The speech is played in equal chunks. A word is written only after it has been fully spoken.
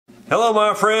Hello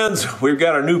my friends, we've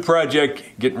got a new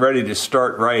project getting ready to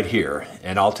start right here,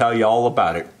 and I'll tell you all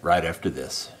about it right after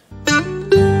this.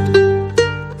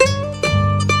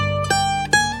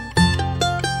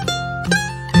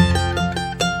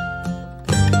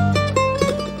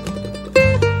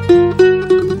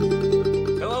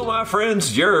 Hello my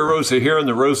friends, Jerry Rosa here in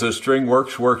the Rosa String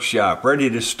Works Workshop, ready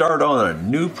to start on a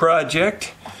new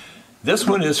project. This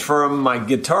one is from my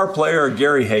guitar player,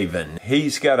 Gary Haven.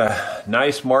 He's got a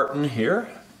nice Martin here.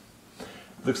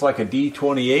 Looks like a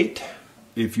D-28.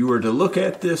 If you were to look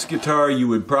at this guitar, you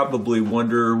would probably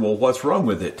wonder, well, what's wrong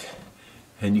with it?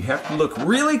 And you have to look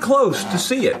really close to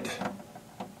see it.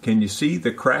 Can you see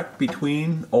the crack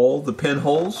between all the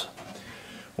pinholes?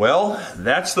 Well,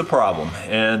 that's the problem.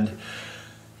 And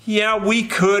yeah, we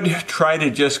could try to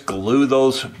just glue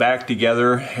those back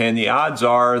together, and the odds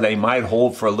are they might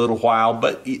hold for a little while,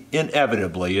 but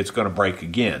inevitably it's going to break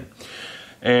again.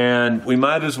 And we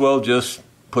might as well just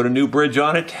put a new bridge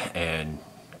on it and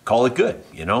call it good,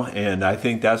 you know, and I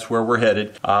think that's where we're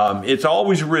headed. It's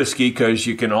always risky because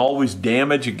you can always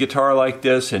damage a guitar like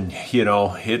this, and you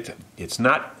know, it's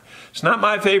not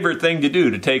my favorite thing to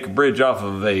do, to take a bridge off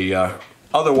of a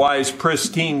otherwise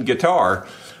pristine guitar.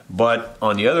 But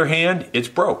on the other hand, it's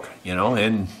broke, you know,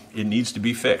 and it needs to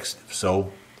be fixed.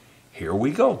 So here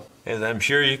we go. As I'm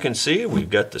sure you can see, we've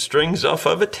got the strings off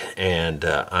of it, and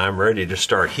I'm ready to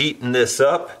start heating this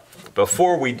up.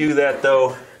 Before we do that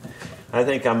though, I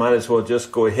think I might as well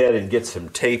just go ahead and get some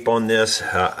tape on this.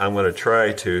 I'm going to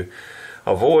try to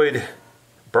avoid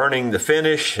burning the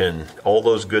finish and all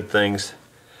those good things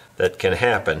that can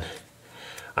happen.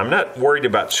 I'm not worried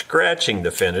about scratching the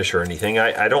finish or anything.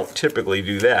 I don't typically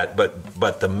do that,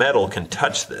 but the metal can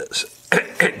touch this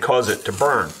and cause it to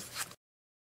burn.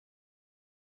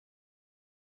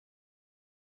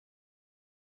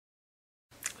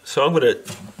 So I'm going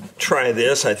to try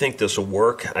this. I think this will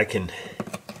work. I can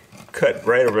cut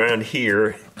right around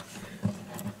here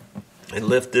and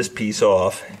lift this piece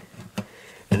off,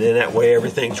 and then that way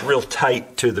everything's real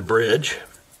tight to the bridge.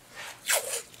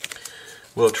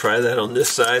 We'll try that on this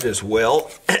side as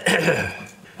well.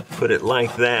 Put it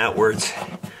like that, where it's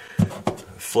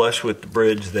flush with the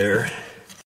bridge there.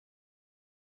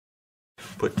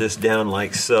 Put this down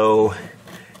like so.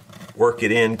 Work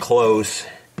it in close,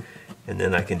 and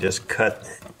then I can just cut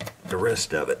the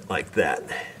rest of it like that.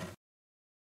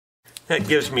 That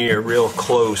gives me a real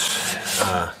close,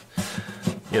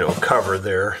 cover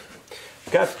there.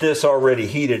 Got this already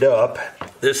heated up.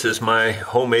 This is my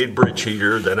homemade bridge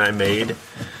heater that I made.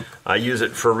 I use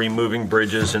it for removing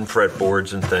bridges and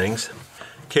fretboards and things.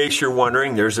 In case you're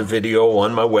wondering, there's a video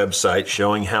on my website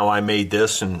showing how I made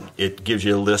this, and it gives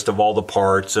you a list of all the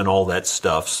parts and all that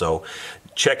stuff. So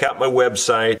check out my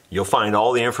website. You'll find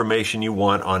all the information you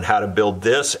want on how to build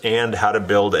this and how to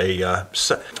build a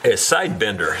side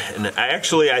bender. And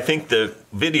I think the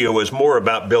video is more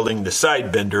about building the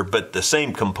side bender, but the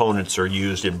same components are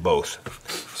used in both.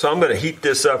 So I'm going to heat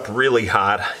this up really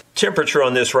hot. Temperature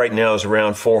on this right now is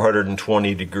around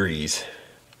 420 degrees.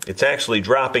 It's actually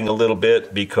dropping a little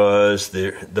bit because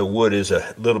the wood is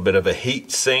a little bit of a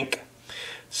heat sink.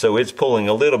 So it's pulling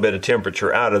a little bit of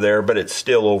temperature out of there, but it's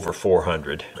still over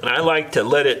 400. And I like to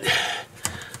let it,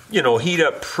 heat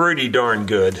up pretty darn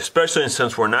good, especially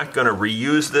since we're not going to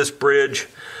reuse this bridge.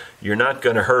 You're not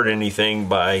going to hurt anything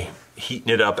by heating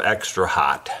it up extra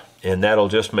hot. And that'll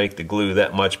just make the glue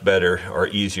that much better or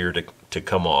easier to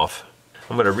come off.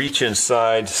 I'm going to reach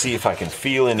inside, see if I can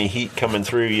feel any heat coming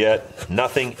through yet.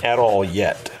 Nothing at all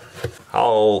yet.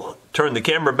 I'll turn the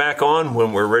camera back on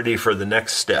when we're ready for the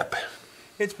next step.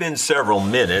 It's been several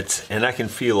minutes, and I can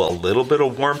feel a little bit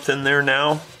of warmth in there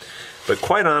now. But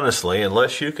quite honestly,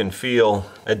 unless you can feel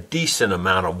a decent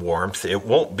amount of warmth, it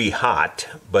won't be hot,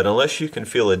 but unless you can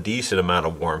feel a decent amount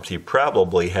of warmth, you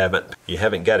probably haven't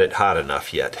got it hot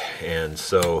enough yet. And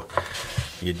so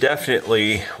you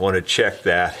definitely want to check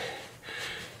that.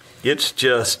 It's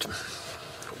just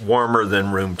warmer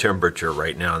than room temperature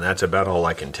right now, and that's about all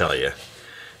I can tell you.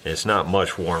 It's not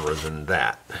much warmer than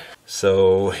that.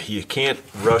 So you can't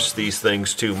rush these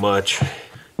things too much.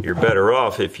 You're better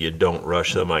off if you don't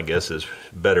rush them, I guess is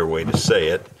a better way to say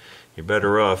it. You're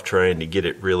better off trying to get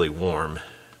it really warm.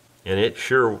 And it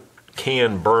sure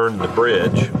can burn the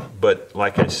bridge, but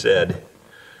like I said,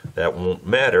 that won't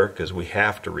matter because we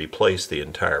have to replace the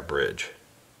entire bridge.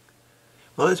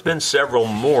 Well, it's been several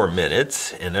more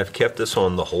minutes, and I've kept this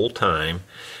on the whole time.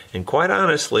 And quite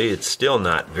honestly, it's still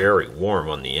not very warm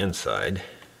on the inside.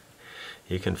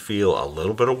 You can feel a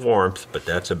little bit of warmth, but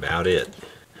that's about it.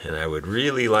 And I would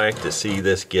really like to see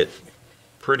this get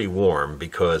pretty warm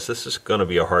because this is going to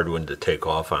be a hard one to take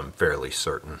off, I'm fairly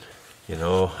certain. You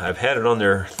know, I've had it on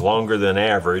there longer than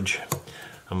average.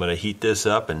 I'm going to heat this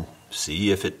up and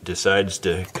see if it decides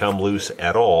to come loose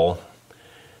at all.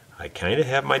 I kind of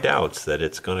have my doubts that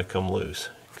it's going to come loose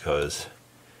because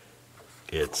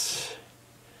it's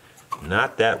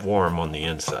not that warm on the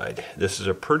inside. This is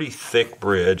a pretty thick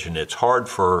bridge and it's hard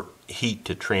for heat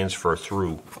to transfer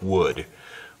through wood.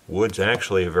 Wood's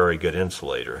actually a very good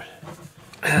insulator.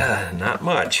 Not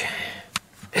much.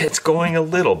 It's going a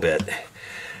little bit,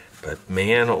 but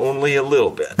man, only a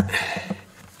little bit.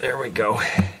 There we go.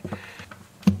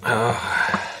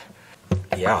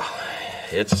 Yeah,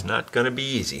 it's not going to be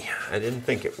easy. I didn't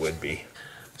think it would be.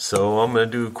 So I'm going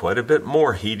to do quite a bit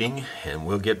more heating, and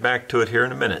we'll get back to it here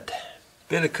in a minute.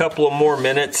 Been a couple of more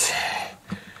minutes.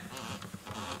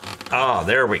 Oh,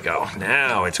 there we go.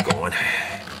 Now it's going.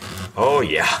 Oh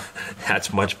yeah,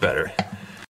 that's much better.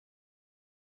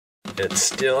 It's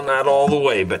still not all the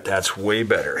way, but that's way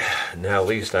better. Now at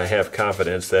least I have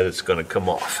confidence that it's going to come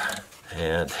off.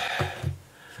 And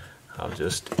I'll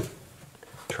just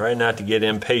try not to get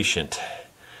impatient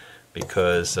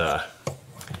because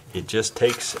it just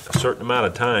takes a certain amount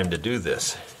of time to do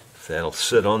this. That'll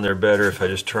sit on there better if I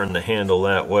just turn the handle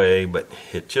that way, but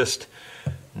it just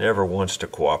never wants to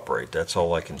cooperate. That's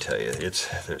all I can tell you.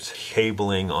 There's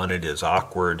cabling on it is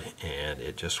awkward and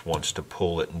it just wants to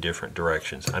pull it in different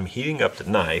directions. I'm heating up the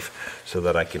knife so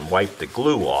that I can wipe the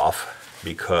glue off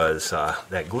because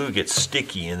that glue gets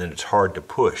sticky and then it's hard to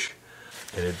push.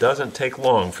 And it doesn't take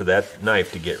long for that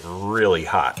knife to get really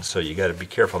hot, so you got to be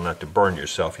careful not to burn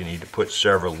yourself. You need to put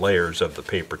several layers of the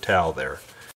paper towel there.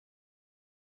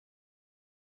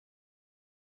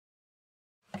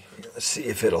 Okay, let's see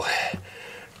if it'll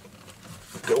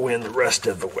go in the rest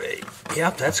of the way.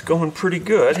 Yep, that's going pretty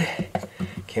good.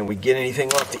 Can we get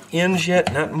anything off the ends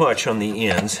yet? Not much on the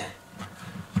ends.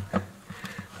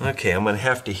 Okay, I'm going to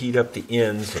have to heat up the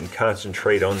ends and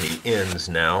concentrate on the ends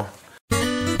now.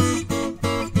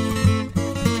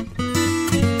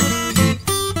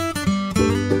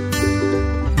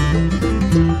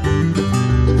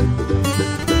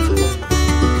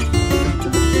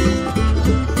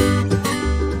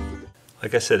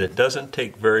 Like I said, it doesn't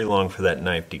take very long for that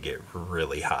knife to get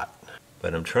really hot.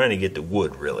 But I'm trying to get the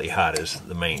wood really hot is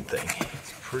the main thing.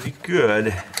 It's pretty good.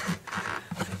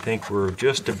 I think we're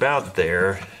just about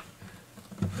there.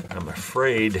 I'm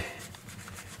afraid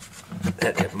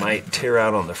that it might tear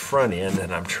out on the front end,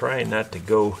 and I'm trying not to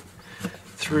go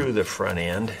through the front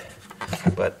end.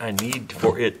 But I need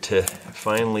for it to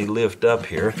finally lift up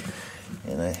here.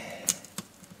 And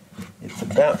it's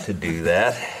about to do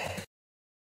that.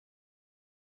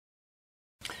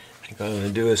 What I'm going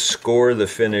to do is score the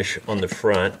finish on the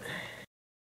front,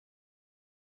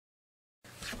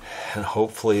 and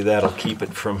hopefully that'll keep it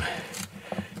from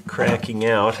cracking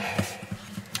out.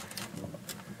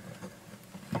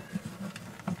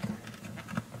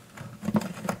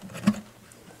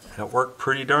 That worked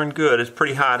pretty darn good. It's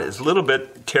pretty hot. It's a little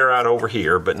bit tear out over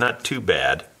here, but not too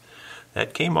bad.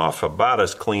 That came off about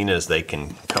as clean as they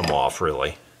can come off,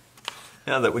 really.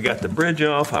 Now that we got the bridge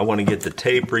off, I want to get the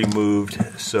tape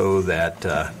removed so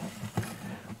that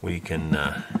we can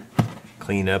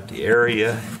clean up the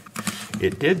area.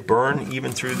 It did burn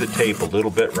even through the tape a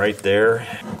little bit right there.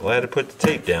 I'm glad I put the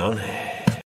tape down.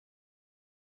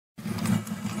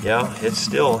 Yeah, it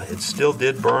still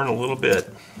did burn a little bit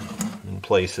in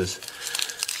places.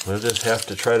 We'll just have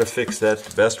to try to fix that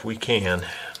the best we can.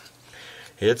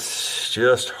 It's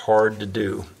just hard to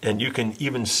do. And you can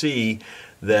even see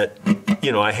that,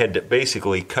 you know, I had to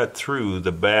basically cut through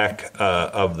the back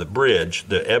of the bridge.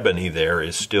 The ebony there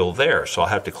is still there, so I'll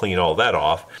have to clean all that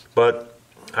off. But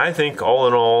I think all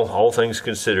in all things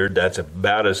considered, that's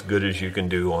about as good as you can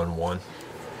do on one.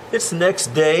 It's the next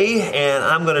day, and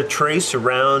I'm going to trace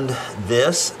around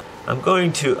this. I'm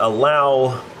going to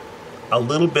allow a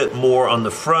little bit more on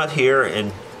the front here,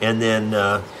 and then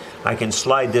I can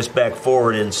slide this back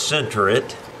forward and center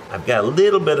it. I've got a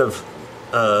little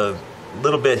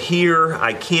bit here.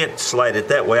 I can't slide it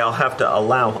that way. I'll have to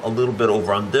allow a little bit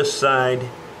over on this side,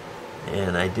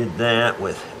 and I did that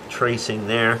with tracing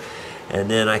there. And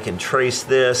then I can trace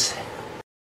this,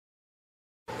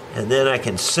 and then I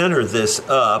can center this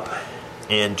up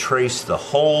and trace the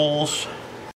holes.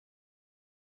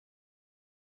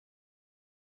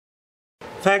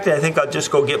 In fact, I think I'll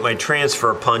just go get my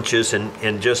transfer punches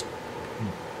and just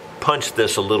punch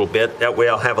this a little bit. That way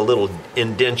I'll have a little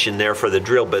indentation there for the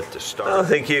drill bit to start. I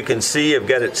think you can see I've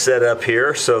got it set up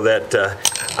here so that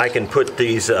I can put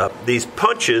these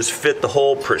punches fit the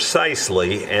hole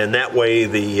precisely, and that way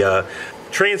the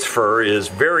transfer is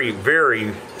very,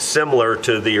 very similar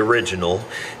to the original.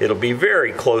 It'll be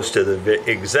very close to the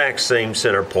exact same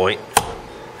center point.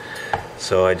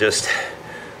 So I just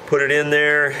put it in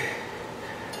there,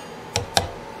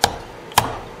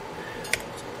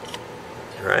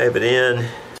 drive it in.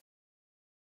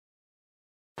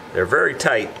 They're very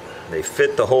tight. They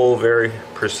fit the hole very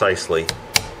precisely.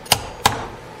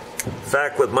 In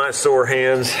fact, with my sore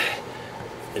hands,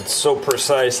 it's so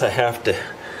precise I have to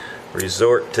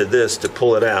resort to this to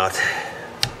pull it out.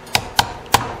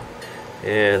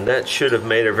 And that should have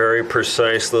made a very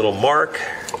precise little mark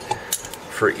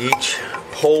for each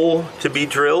hole to be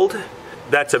drilled.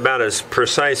 That's about as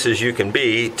precise as you can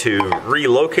be to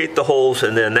relocate the holes,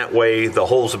 and then that way the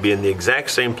holes will be in the exact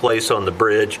same place on the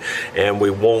bridge and we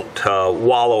won't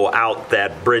wallow out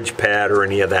that bridge pad or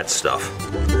any of that stuff.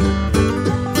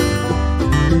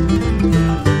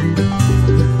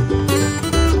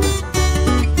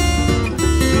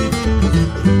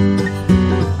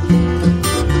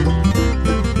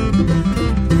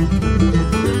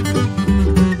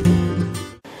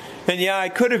 And yeah, I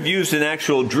could have used an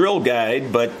actual drill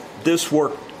guide, but this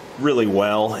worked really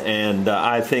well, and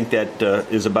I think that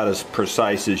is about as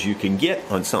precise as you can get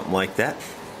on something like that.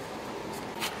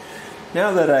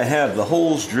 Now that I have the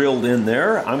holes drilled in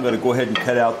there, I'm going to go ahead and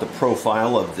cut out the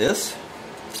profile of this.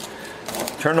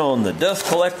 Turn on the dust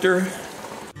collector.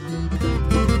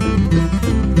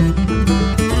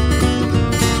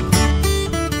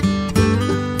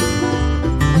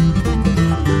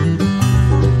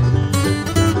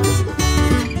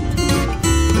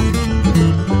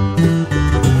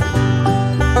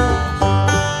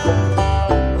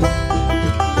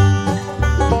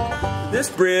 This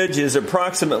bridge is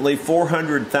approximately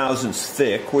 400 thousandths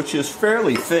thick, which is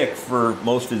fairly thick for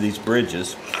most of these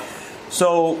bridges.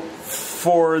 So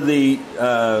for the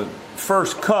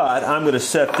first cut, I'm going to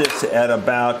set this at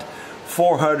about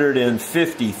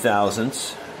 450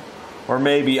 thousandths, or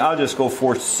maybe I'll just go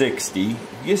 460,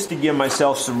 just to give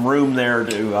myself some room there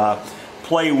to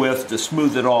play with, to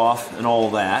smooth it off and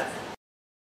all that.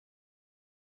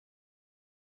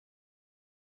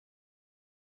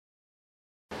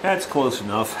 That's close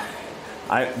enough.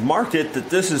 I marked it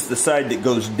that this is the side that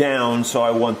goes down, so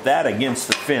I want that against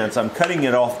the fence. I'm cutting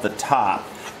it off the top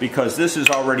because this is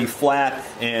already flat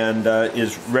and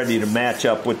is ready to match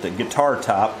up with the guitar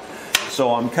top.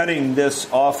 So I'm cutting this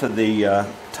off of the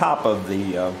top of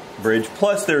the bridge.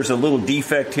 Plus there's a little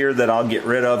defect here that I'll get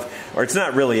rid of. Or it's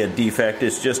not really a defect,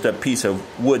 it's just a piece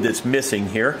of wood that's missing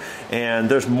here. And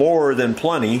there's more than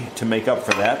plenty to make up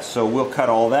for that, so we'll cut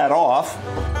all that off.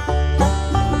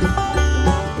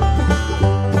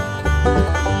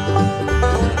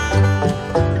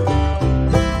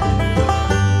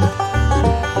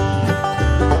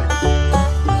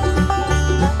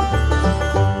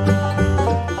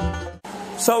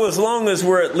 So as long as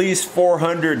we're at least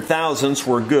 400 thousandths,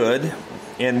 we're good.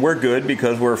 And we're good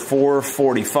because we're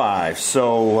 445.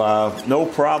 So no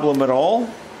problem at all.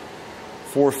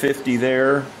 450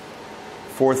 there,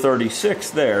 436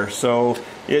 there. So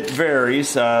it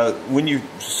varies. When you're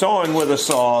sawing with a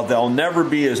saw, they'll never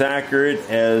be as accurate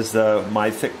as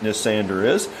my thickness sander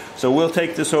is. So we'll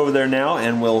take this over there now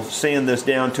and we'll sand this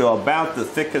down to about the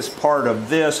thickest part of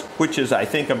this, which is I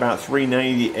think about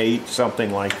 398, something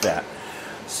like that.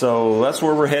 So that's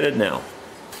where we're headed now.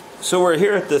 So we're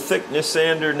here at the thickness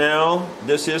sander now.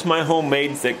 This is my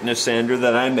homemade thickness sander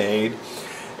that I made.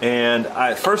 And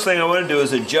first thing I want to do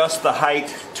is adjust the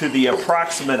height to the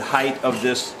approximate height of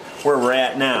this where we're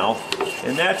at now.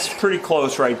 And that's pretty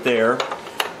close right there.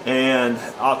 And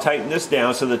I'll tighten this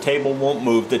down so the table won't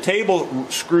move. The table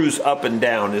screws up and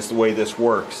down is the way this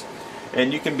works.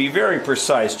 And you can be very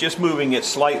precise. Just moving it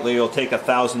slightly will take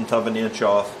 1/1000th of an inch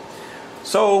off.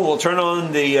 So we'll turn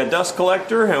on the dust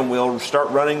collector and we'll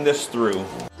start running this through.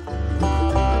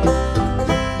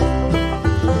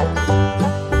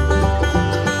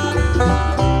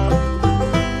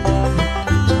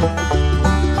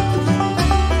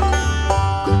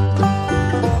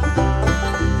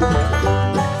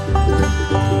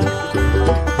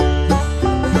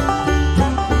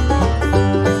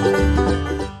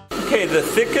 Okay, the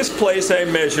thickest place I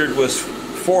measured was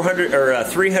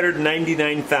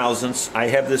 399 thousandths. I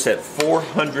have this at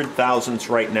 400 thousandths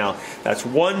right now. That's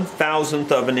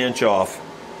 1/1000th of an inch off.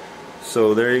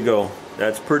 So there you go.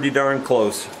 That's pretty darn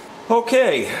close.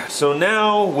 Okay, so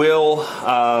now we'll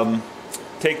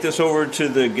take this over to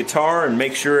the guitar and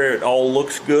make sure it all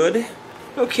looks good.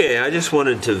 Okay, I just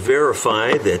wanted to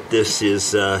verify that this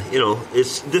is,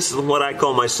 this is what I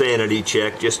call my sanity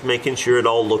check, just making sure it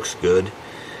all looks good.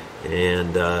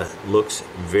 And looks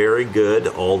very good.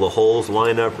 All the holes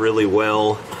line up really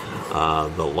well.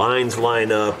 The lines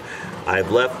line up.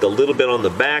 I've left a little bit on the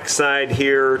back side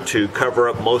here to cover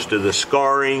up most of the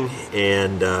scarring,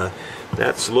 and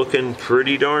That's looking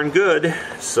pretty darn good.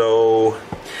 So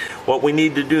what we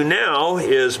need to do now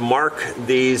is mark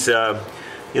these,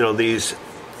 these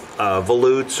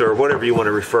volutes, or whatever you want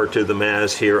to refer to them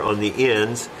as here on the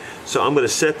ends. So I'm going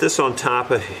to set this on top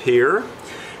of here,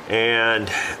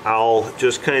 and I'll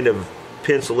just kind of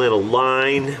pencil in a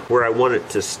line where I want it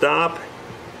to stop,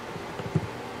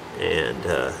 and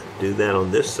do that on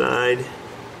this side.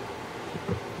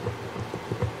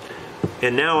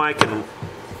 And now I can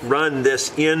run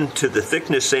this into the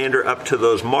thickness sander up to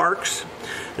those marks.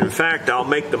 In fact, I'll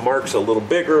make the marks a little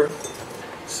bigger,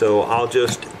 so I'll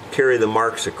just carry the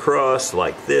marks across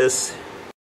like this.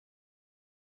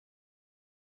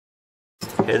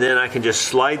 And then I can just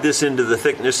slide this into the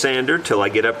thickness sander till I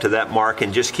get up to that mark,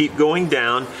 and just keep going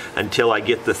down until I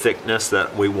get the thickness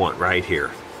that we want right here.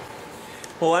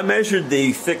 Well, I measured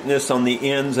the thickness on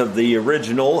the ends of the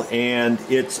original, and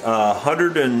it's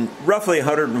roughly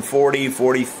 140,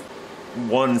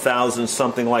 41 thousandths,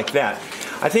 something like that.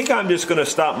 I think I'm just going to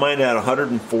stop mine at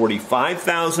 145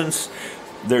 thousandths.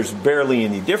 There's barely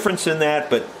any difference in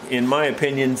that, but in my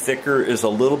opinion, thicker is a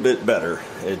little bit better.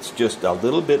 It's just a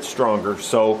little bit stronger,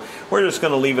 so we're just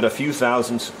going to leave it a few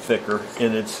thousandths thicker,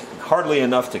 and it's hardly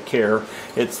enough to care.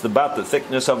 It's about the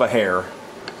thickness of a hair.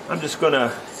 I'm just going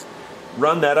to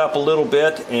run that up a little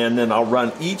bit, and then I'll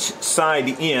run each side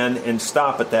in and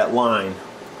stop at that line,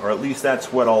 or at least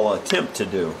that's what I'll attempt to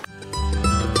do.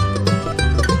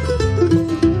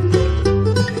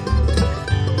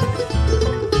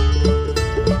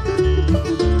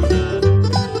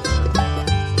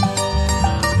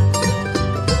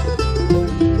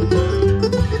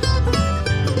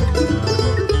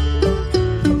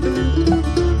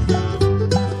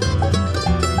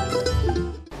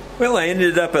 Well, I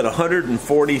ended up at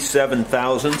 147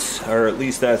 thousandths, or at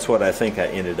least that's what I think I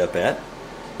ended up at.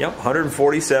 Yep,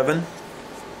 147.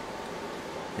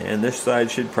 And this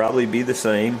side should probably be the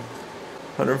same,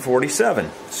 147.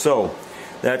 So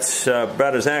that's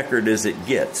about as accurate as it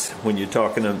gets when you're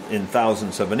talking in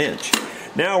thousandths of an inch.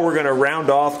 Now we're going to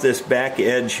round off this back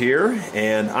edge here,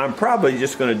 and I'm probably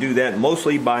just going to do that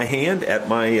mostly by hand at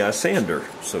my sander.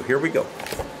 So here we go.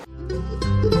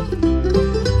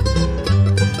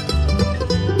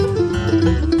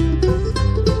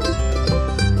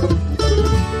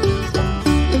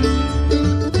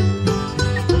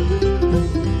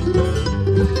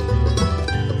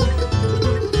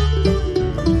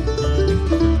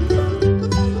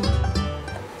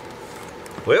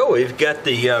 Well, we've got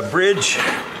the bridge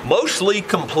mostly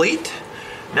complete.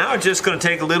 Now it's just going to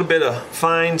take a little bit of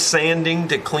fine sanding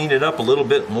to clean it up a little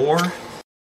bit more.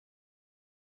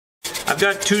 I've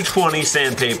got 220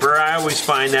 sandpaper. I always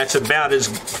find that's about as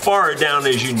far down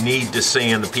as you need to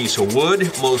sand a piece of wood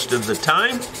most of the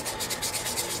time.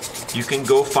 You can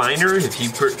go finer if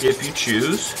you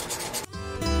choose.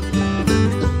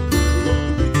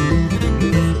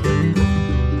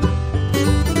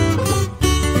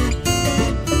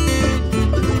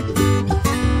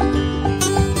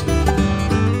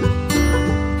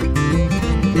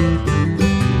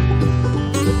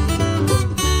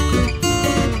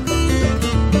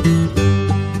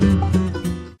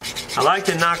 I like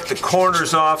to knock the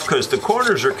corners off because the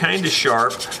corners are kind of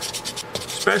sharp,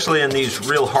 especially in these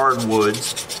real hard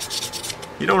woods.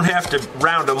 You don't have to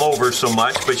round them over so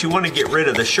much, but you want to get rid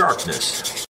of the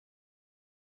sharpness.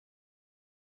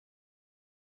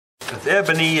 With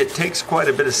ebony, it takes quite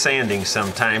a bit of sanding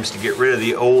sometimes to get rid of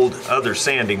the old other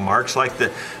sanding marks. Like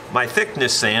my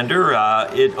thickness sander,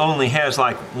 it only has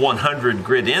like 100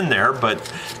 grit in there,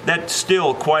 but that's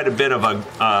still quite a bit of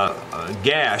a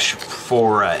gash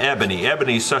for ebony.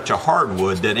 Ebony is such a hard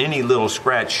wood that any little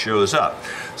scratch shows up.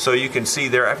 So you can see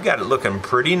there, I've got it looking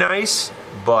pretty nice,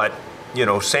 but you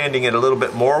know, sanding it a little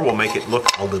bit more will make it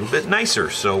look a little bit nicer.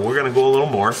 So we're going to go a little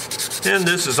more. And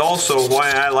this is also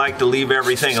why I like to leave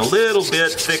everything a little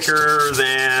bit thicker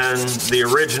than the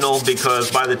original,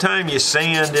 because by the time you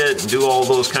sand it and do all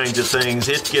those kinds of things,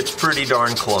 it gets pretty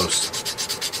darn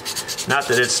close. Not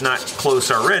that it's not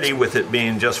close already with it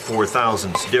being just 4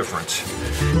 thousandths difference.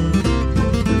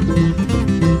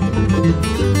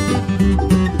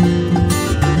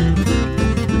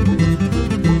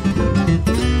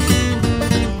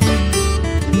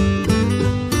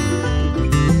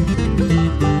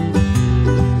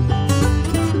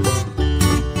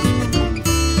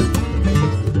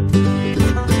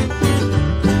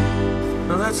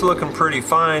 Looking pretty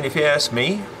fine if you ask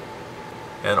me,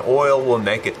 and oil will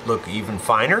make it look even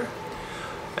finer.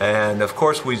 And of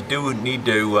course we do need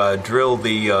to drill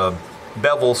the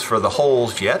bevels for the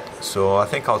holes yet, so I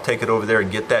think I'll take it over there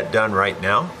and get that done right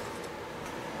now.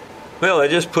 Well, I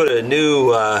just put a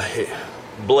new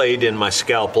blade in my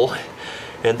scalpel,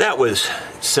 And that was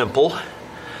simple.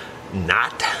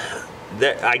 Not.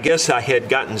 I guess I had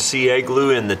gotten CA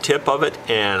glue in the tip of it,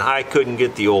 and I couldn't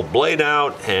get the old blade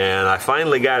out, and I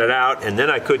finally got it out, and then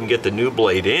I couldn't get the new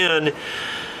blade in.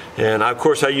 And of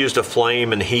course I used a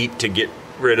flame and heat to get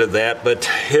rid of that, but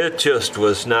it just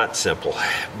was not simple.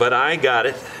 But I got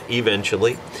it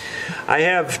eventually. I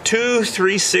have two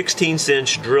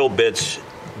 3/16" drill bits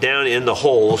down in the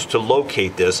holes to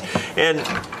locate this, and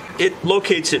it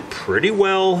locates it pretty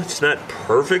well. It's not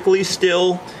perfectly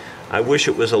still. I wish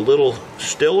it was a little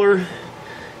stiller,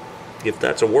 if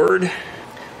that's a word.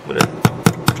 I'm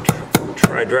gonna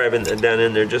try driving that down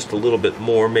in there just a little bit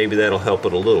more. Maybe that'll help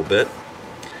it a little bit.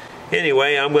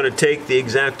 Anyway, I'm going to take the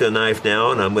X-Acto knife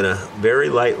now, and I'm going to very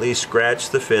lightly scratch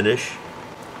the finish.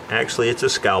 Actually, it's a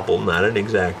scalpel, not an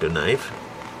X-Acto knife.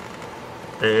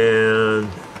 And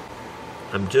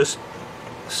I'm just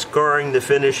scarring the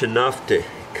finish enough to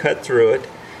cut through it.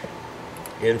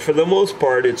 And for the most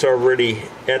part, it's already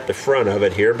at the front of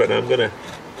it here, but I'm going to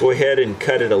go ahead and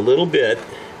cut it a little bit,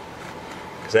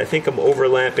 because I think I'm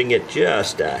overlapping it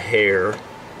just a hair.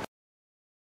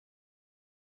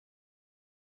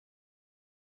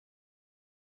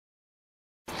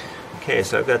 Okay,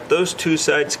 so I've got those two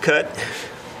sides cut.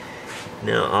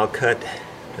 Now I'll cut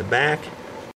the back.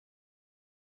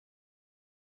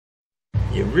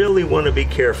 You really want to be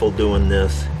careful doing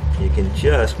this. You can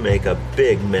just make a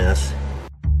big mess.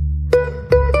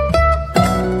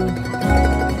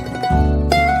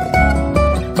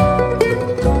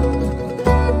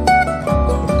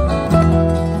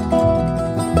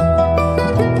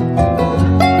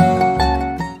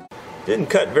 Didn't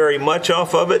cut very much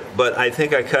off of it, but I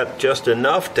think I cut just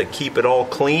enough to keep it all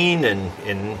clean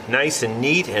and nice and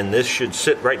neat, and this should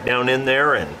sit right down in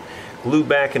there and glue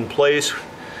back in place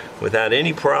without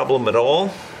any problem at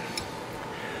all.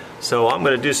 So I'm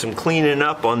going to do some cleaning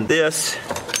up on this.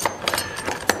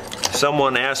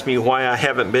 Someone asked me why I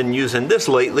haven't been using this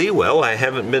lately. Well, I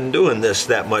haven't been doing this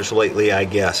that much lately, I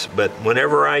guess. But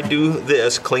whenever I do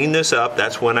this, clean this up,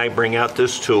 that's when I bring out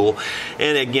this tool.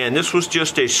 And again, this was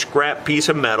just a scrap piece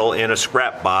of metal in a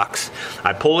scrap box.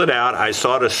 I pull it out, I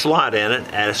sawed a slot in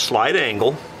it at a slight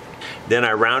angle. Then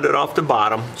I rounded off the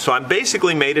bottom. So I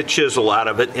basically made a chisel out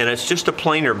of it, and it's just a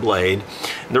planer blade.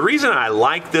 And the reason I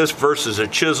like this versus a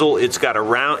chisel, it's got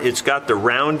the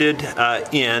rounded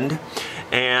end.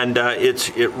 And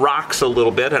it rocks a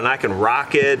little bit, and I can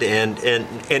rock it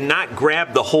and not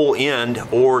grab the whole end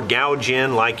or gouge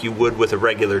in like you would with a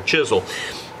regular chisel.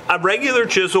 A regular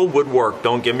chisel would work,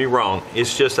 don't get me wrong.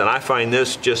 It's just that I find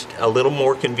this just a little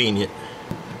more convenient,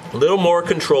 a little more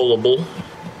controllable.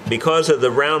 Because of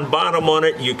the round bottom on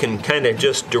it, you can kind of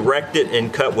just direct it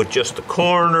and cut with just the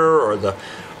corner or the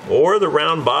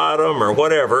round bottom or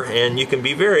whatever, and you can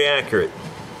be very accurate.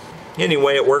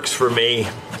 Anyway, it works for me.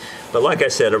 But like I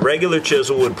said, a regular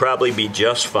chisel would probably be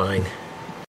just fine.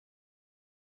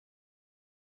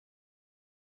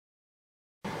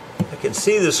 I can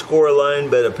see the score line,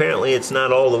 but apparently it's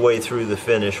not all the way through the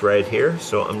finish right here,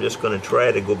 so I'm just going to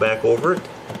try to go back over it.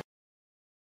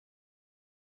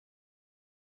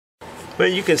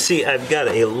 But you can see I've got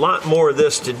a lot more of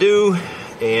this to do,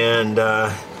 and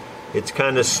it's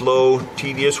kind of slow,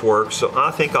 tedious work, so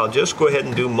I think I'll just go ahead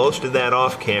and do most of that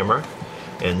off camera,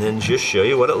 and then just show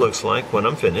you what it looks like when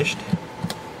I'm finished.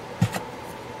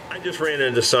 I just ran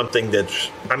into something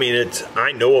that's,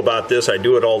 I know about this, I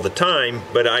do it all the time,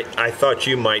 but I thought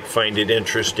you might find it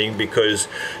interesting, because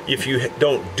if you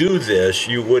don't do this,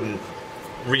 you wouldn't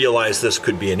realize this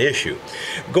could be an issue.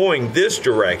 Going this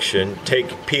direction,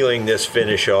 peeling this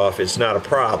finish off, it's not a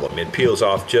problem. It peels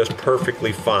off just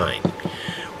perfectly fine.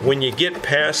 When you get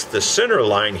past the center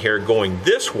line here going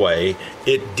this way,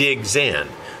 it digs in.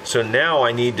 So now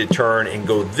I need to turn and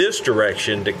go this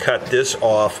direction to cut this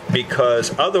off,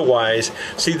 because otherwise,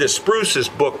 see, the spruce is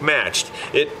book matched.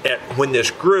 When this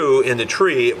grew in the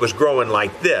tree, it was growing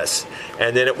like this,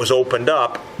 and then it was opened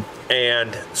up,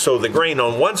 and so the grain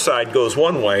on one side goes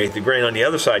one way, the grain on the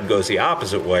other side goes the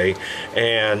opposite way,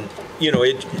 and you know,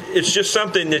 it's just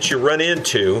something that you run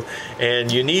into,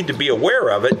 and you need to be aware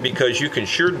of it, because you can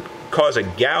sure cause a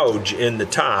gouge in the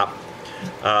top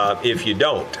if you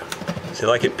don't. See,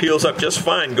 like, it peels up just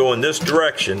fine going this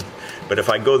direction, but if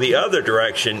I go the other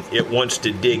direction, it wants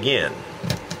to dig in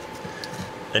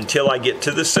until I get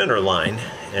to the center line,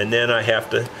 and then I have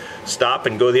to stop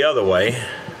and go the other way.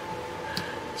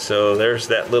 So there's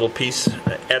that little piece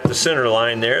at the center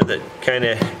line there that kind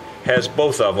of has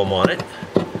both of them on it.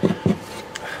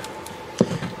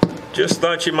 Just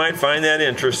thought you might find that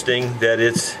interesting, that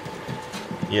it's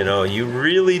You know, you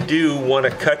really do want to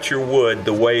cut your wood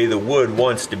the way the wood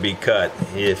wants to be cut.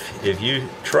 If you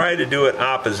try to do it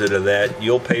opposite of that,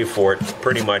 you'll pay for it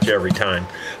pretty much every time.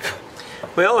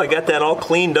 Well, I got that all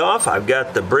cleaned off. I've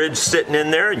got the bridge sitting in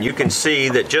there, and you can see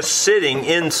that just sitting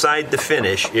inside the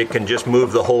finish, it can just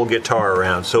move the whole guitar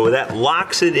around. So that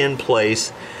locks it in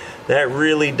place. That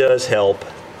really does help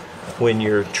when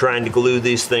you're trying to glue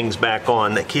these things back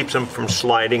on. That keeps them from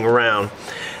sliding around.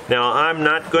 Now, I'm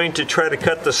not going to try to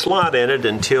cut the slot in it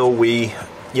until we,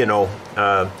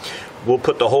 we'll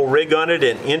put the whole rig on it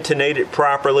and intonate it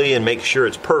properly and make sure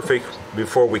it's perfect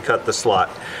before we cut the slot.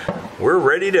 We're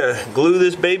ready to glue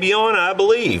this baby on, I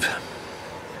believe.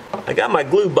 I got my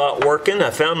glue bot working.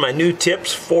 I found my new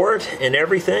tips for it and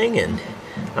everything, and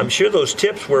I'm sure those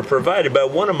tips were provided by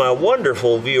one of my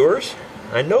wonderful viewers.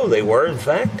 I know they were, in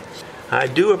fact. I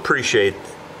do appreciate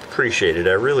it,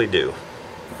 I really do.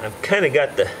 I've kind of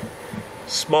got the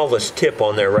smallest tip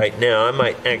on there right now. I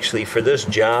might actually, for this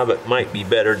job, it might be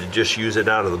better to just use it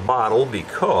out of the bottle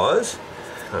because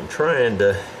I'm trying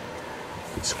to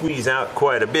squeeze out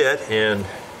quite a bit and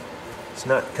it's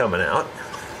not coming out.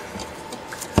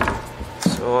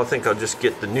 So I think I'll just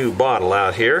get the new bottle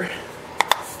out here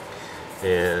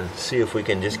and see if we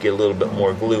can just get a little bit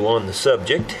more glue on the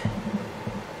subject.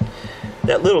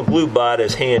 That little glue bot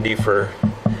is handy for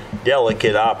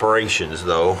delicate operations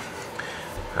though.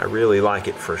 I really like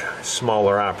it for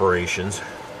smaller operations.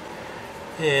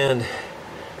 And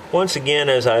once again,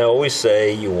 as I always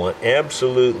say, you want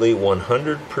absolutely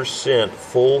 100%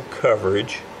 full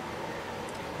coverage.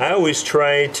 I always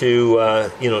try to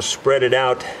spread it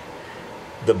out,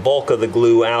 the bulk of the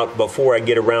glue out before I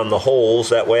get around the holes.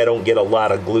 That way I don't get a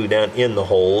lot of glue down in the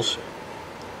holes.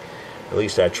 At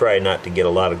least I try not to get a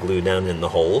lot of glue down in the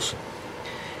holes.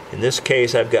 In this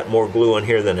case, I've got more glue on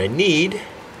here than I need.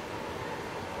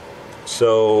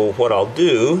 So what I'll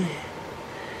do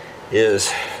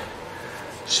is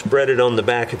spread it on the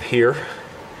back of here,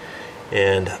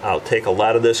 and I'll take a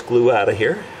lot of this glue out of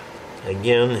here.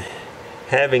 Again,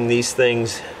 having these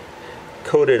things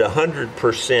coated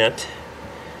 100%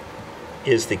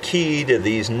 is the key to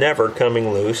these never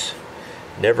coming loose,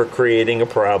 never creating a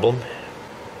problem.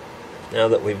 Now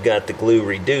that we've got the glue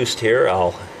reduced here,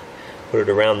 I'll put it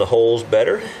around the holes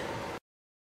better.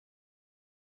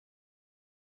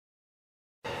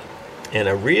 And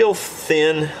a real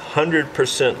thin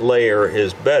 100% layer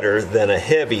is better than a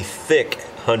heavy, thick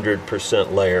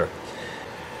 100% layer.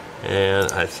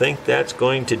 And I think that's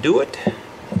going to do it.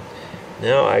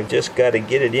 Now I've just got to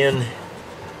get it in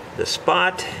the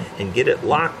spot and get it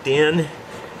locked in,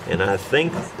 and I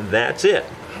think that's it.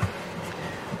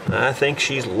 I think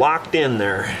she's locked in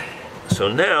there. So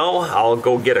now I'll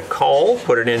go get a caul,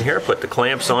 put it in here, put the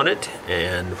clamps on it,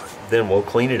 and then we'll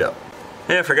clean it up.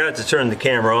 And I forgot to turn the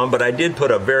camera on, but I did put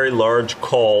a very large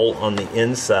caul on the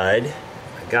inside.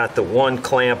 I got the one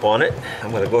clamp on it.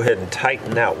 I'm going to go ahead and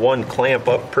tighten that one clamp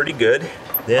up pretty good.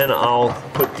 Then I'll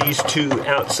put these two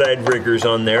outside riggers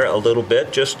on there a little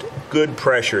bit, just good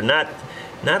pressure, not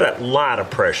a lot of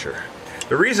pressure.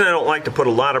 The reason I don't like to put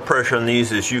a lot of pressure on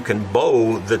these is you can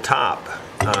bow the top.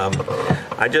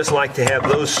 I just like to have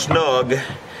those snug,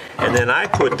 and then I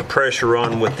put the pressure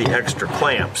on with the extra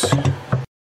clamps.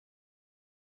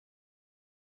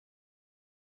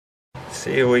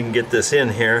 See if we can get this in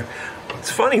here. It's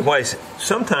funny why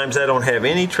sometimes I don't have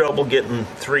any trouble getting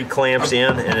 3 clamps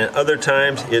in, and at other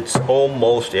times it's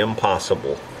almost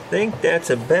impossible. I think that's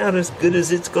about as good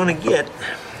as it's going to get.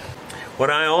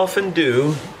 What I often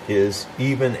do is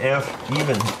even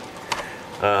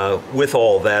with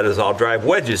all that is I'll drive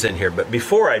wedges in here. But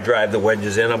before I drive the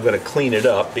wedges in, I'm going to clean it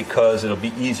up because it'll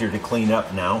be easier to clean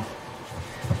up now.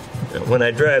 When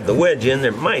I drive the wedge in,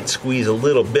 there might squeeze a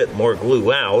little bit more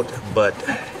glue out, but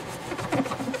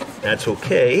that's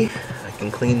okay. I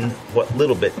can clean what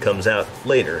little bit comes out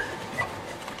later.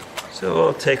 So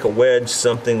I'll take a wedge,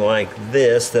 something like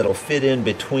this, that'll fit in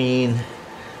between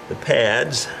the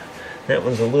pads. That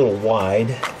one's a little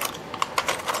wide.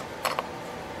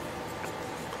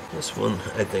 This one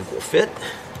I think will fit.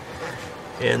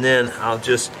 And then I'll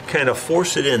just kind of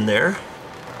force it in there.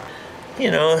 You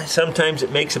know, sometimes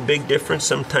it makes a big difference,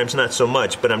 sometimes not so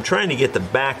much, but I'm trying to get the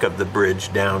back of the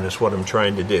bridge down is what I'm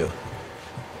trying to do.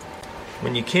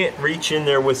 When you can't reach in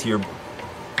there with your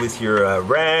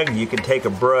rag, you can take a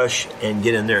brush and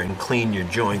get in there and clean your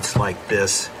joints like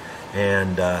this,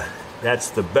 and that's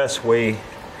the best way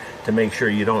to make sure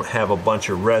you don't have a bunch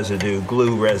of residue,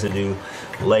 glue residue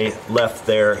left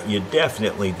there. You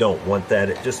definitely don't want that.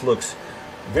 It just looks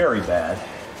very bad.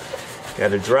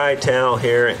 Got a dry towel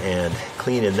here and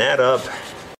cleaning that up.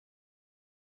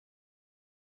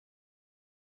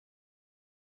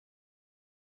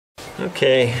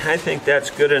 Okay, I think that's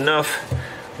good enough.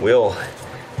 We'll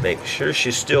make sure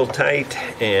she's still tight,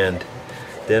 and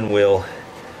then we'll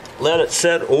let it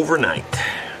set overnight.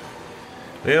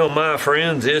 Well, my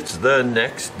friends, it's the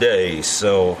next day,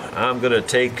 so I'm gonna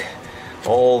take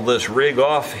all this rig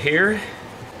off here.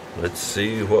 Let's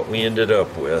see what we ended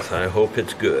up with. I hope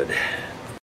it's good.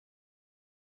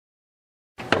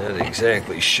 Not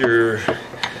exactly sure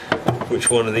which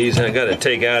one of these I gotta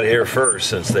take out of here first,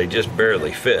 since they just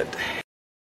barely fit.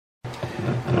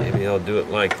 Maybe I'll do it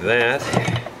like that.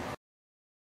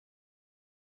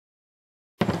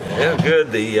 Yeah,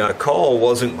 good. The caul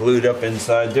wasn't glued up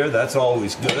inside there. That's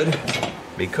always good,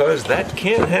 because that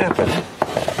can happen.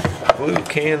 Glue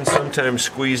can sometimes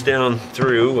squeeze down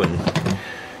through and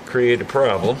create a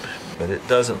problem, but it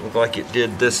doesn't look like it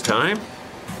did this time.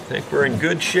 I think we're in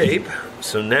good shape.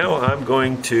 So now I'm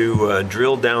going to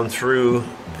drill down through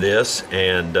this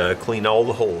and clean all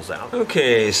the holes out.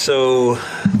 Okay, so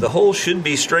the hole should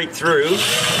be straight through,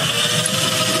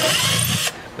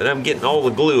 but I'm getting all the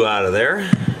glue out of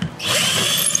there.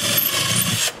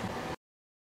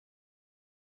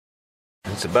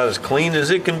 It's about as clean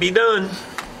as it can be done.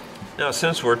 Now,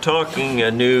 since we're talking a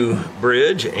new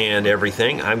bridge and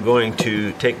everything, I'm going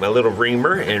to take my little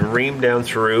reamer and ream down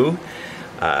through,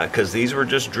 because these were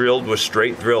just drilled with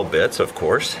straight drill bits, of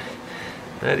course.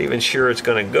 Not even sure it's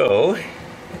going to go.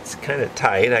 It's kind of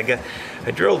tight.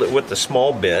 I drilled it with the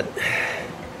small bit.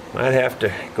 Might have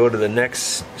to go to the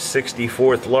next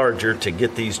 64th larger to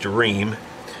get these to ream.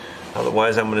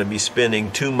 Otherwise, I'm going to be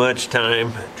spending too much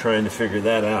time trying to figure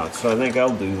that out. So I think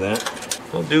I'll do that.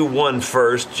 I'll do one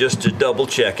first just to double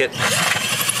check it.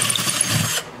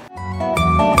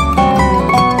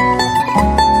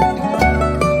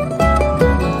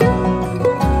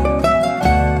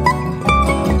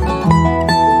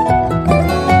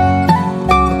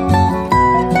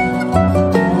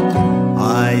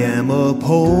 I am a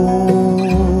poor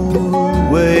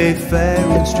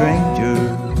wayfaring stranger,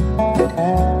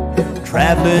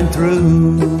 traveling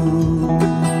through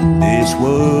this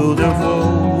world of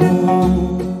woe.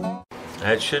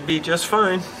 That should be just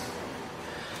fine.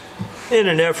 In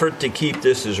an effort to keep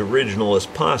this as original as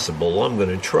possible, I'm going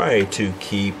to try to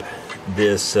keep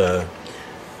this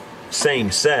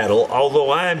same saddle,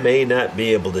 although I may not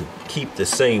be able to keep the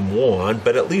same one,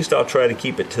 but at least I'll try to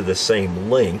keep it to the same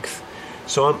length.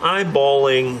 So I'm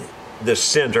eyeballing the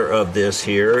center of this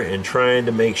here and trying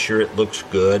to make sure it looks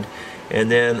good. And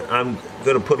then I'm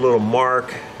going to put a little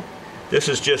mark. This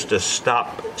is just a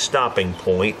stopping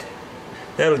point.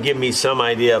 That'll give me some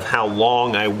idea of how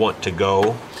long I want to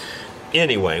go.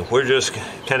 Anyway, we're just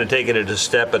kind of taking it a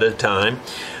step at a time.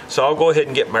 So I'll go ahead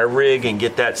and get my rig and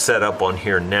get that set up on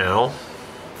here now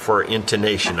for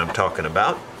intonation I'm talking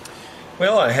about.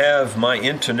 Well, I have my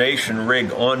intonation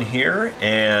rig on here,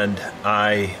 and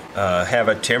I have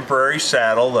a temporary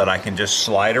saddle that I can just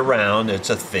slide around. It's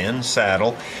a thin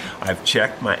saddle. I've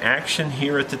checked my action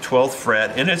here at the 12th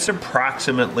fret, and it's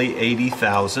approximately 80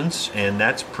 thousandths, and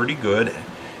that's pretty good.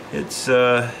 It's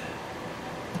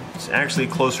actually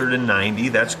closer to 90.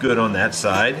 That's good on that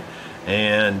side.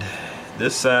 And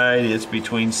this side, it's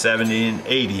between 70 and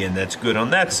 80, and that's good on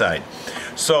that side.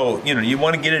 So, you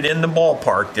want to get it in the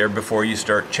ballpark there before you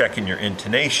start checking your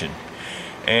intonation.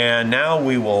 And now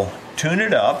we will tune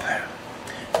it up,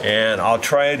 and I'll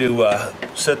try to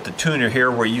set the tuner here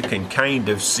where you can kind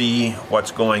of see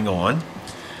what's going on.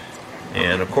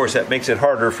 And of course that makes it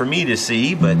harder for me to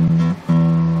see, but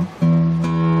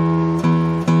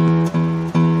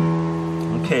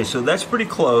okay, so that's pretty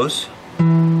close.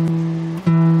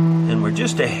 And we're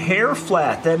just a hair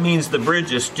flat. That means the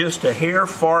bridge is just a hair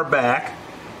far back.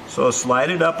 So I'll slide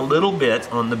it up a little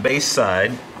bit on the bass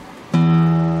side.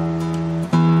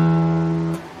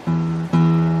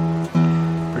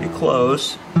 Pretty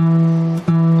close.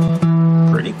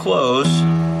 Pretty close.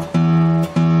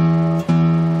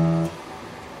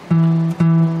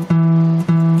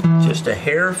 Just a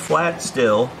hair flat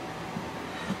still.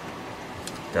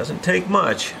 Doesn't take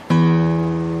much.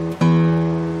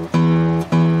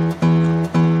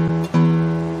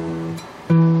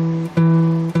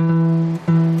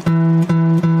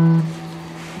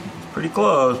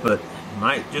 Close, but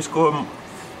might just go a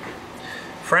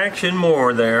fraction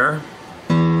more there.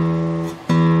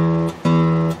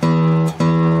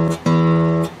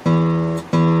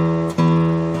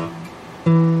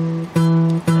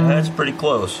 That's pretty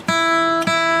close.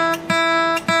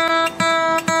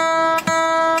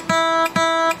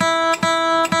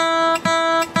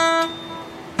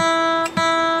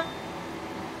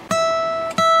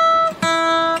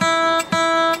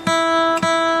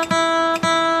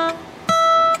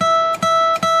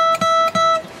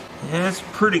 That's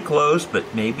pretty close,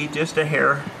 but maybe just a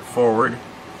hair forward.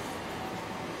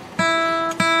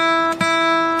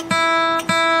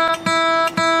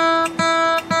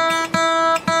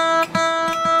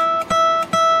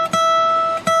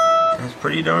 That's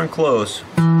pretty darn close.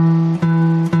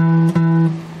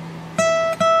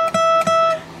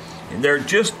 They're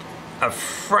just a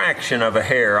fraction of a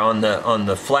hair on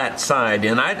the flat side,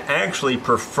 and I'd actually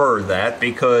prefer that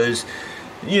because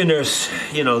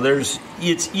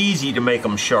it's easy to make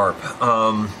them sharp.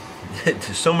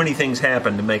 So many things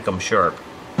happen to make them sharp.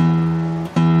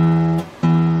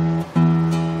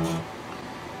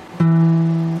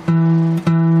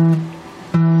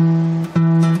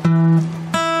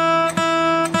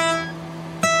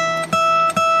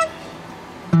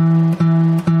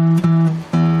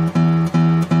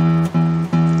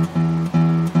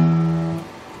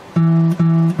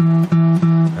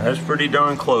 That's pretty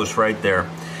darn close right there.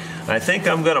 I think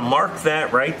I'm going to mark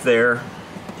that right there,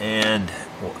 and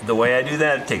the way I do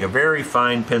that, I take a very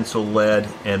fine pencil lead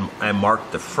and I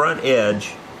mark the front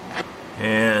edge,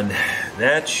 and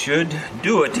that should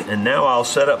do it. And now I'll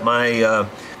set up my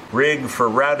rig for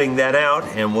routing that out,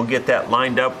 and we'll get that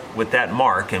lined up with that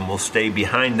mark, and we'll stay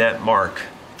behind that mark.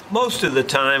 Most of the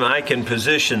time I can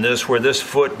position this where this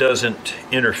foot doesn't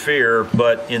interfere,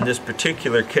 but in this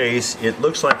particular case it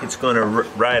looks like it's going to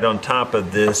ride on top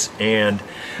of this, and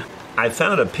I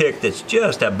found a pick that's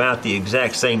just about the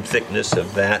exact same thickness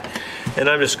of that, and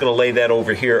I'm just going to lay that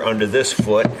over here under this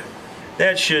foot.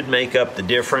 That should make up the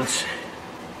difference,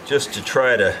 just to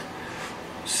try to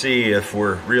see if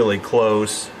we're really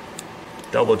close.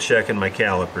 Double checking my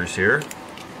calipers here.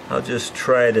 I'll just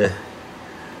try to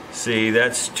see.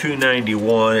 That's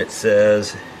 291, it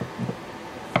says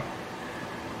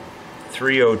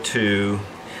 302.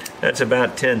 That's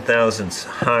about 10 thousandths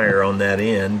higher on that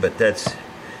end, but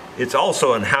it's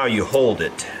also on how you hold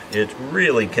it. It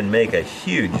really can make a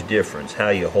huge difference how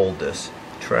you hold this.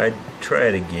 Try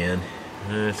it again.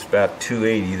 It's about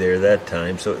 280 there that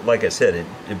time. So like I said, it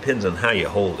depends on how you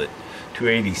hold it.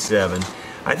 287.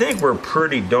 I think we're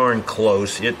pretty darn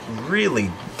close. It really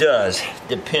does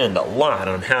depend a lot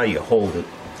on how you hold it.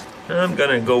 I'm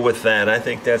gonna go with that. I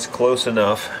think that's close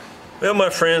enough. Well,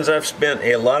 my friends, I've spent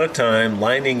a lot of time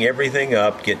lining everything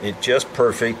up, getting it just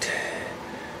perfect.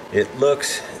 It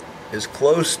looks as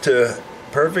close to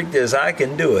perfect as I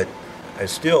can do it. I'm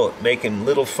still making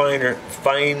little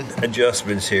fine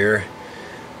adjustments here.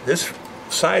 This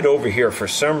side over here, for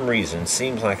some reason,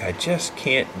 seems like I just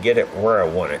can't get it where I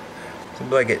want it.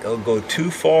 Seems like it'll go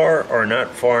too far or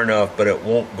not far enough, but it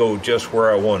won't go just where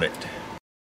I want it.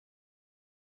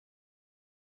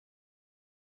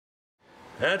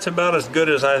 That's about as good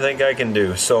as I think I can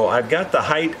do. So I've got the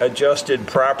height adjusted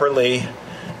properly,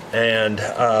 and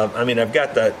I've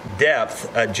got the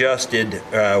depth adjusted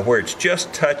where it's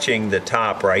just touching the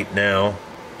top right now.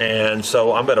 And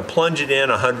so I'm going to plunge it in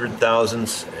 100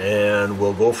 thousandths, and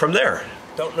we'll go from there.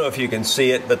 Don't know if you can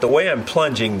see it, but the way I'm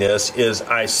plunging this is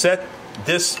I set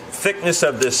this thickness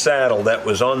of this saddle that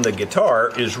was on the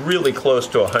guitar is really close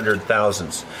to 100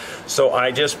 thousandths. So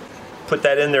I just put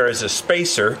that in there as a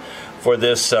spacer for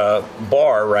this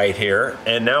bar right here,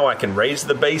 and now I can raise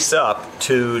the base up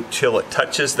till it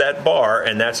touches that bar,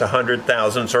 and that's 100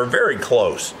 thousandths or very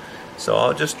close. So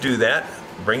I'll just do that,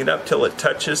 bring it up till it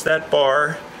touches that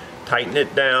bar, tighten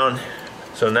it down.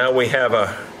 So now we have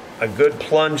a good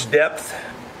plunge depth.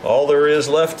 All there is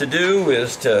left to do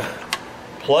is to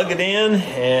plug it in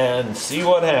and see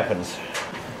what happens.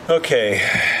 Okay,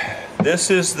 this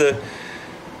is the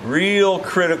real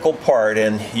critical part,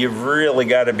 and you've really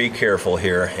got to be careful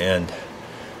here, and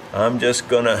I'm just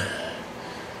gonna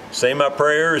say my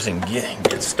prayers and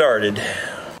get started.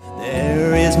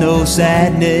 There is no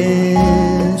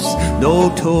sadness,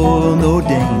 no toil, no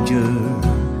danger,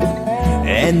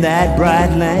 and that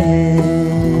bright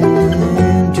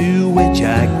land to which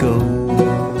I go.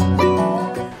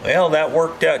 Well, that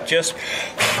worked out just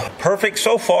perfect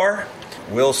so far.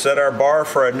 We'll set our bar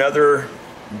for another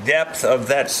depth of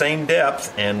that same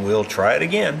depth, and we'll try it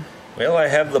again. Well, I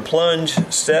have the plunge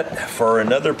set for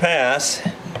another pass.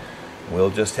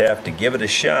 We'll just have to give it a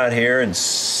shot here and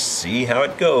see how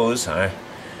it goes.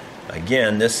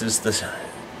 Again, this is the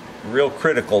real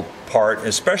critical part,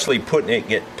 especially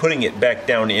putting it back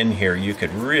down in here. You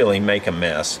could really make a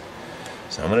mess.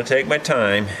 So I'm going to take my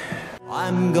time.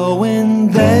 I'm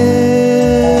going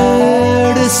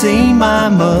there to see my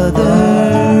mother.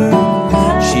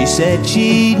 She said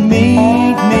she'd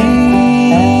meet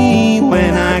me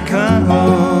when I come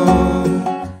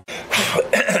home.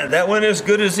 That went as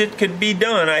good as it could be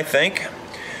done, I think.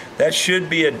 That should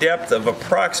be a depth of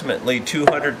approximately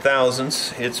 200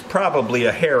 thousandths. It's probably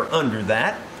a hair under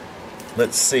that.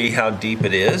 Let's see how deep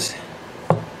it is.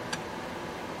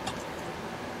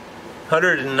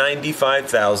 195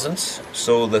 thousandths,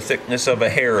 so the thickness of a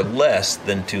hair less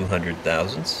than 200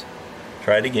 thousandths.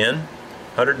 Try it again.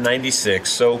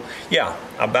 196, so yeah,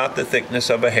 about the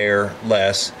thickness of a hair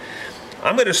less.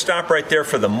 I'm going to stop right there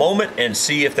for the moment and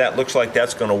see if that looks like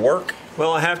that's going to work.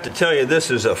 Well, I have to tell you,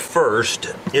 this is a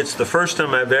first. It's the first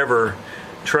time I've ever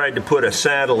tried to put a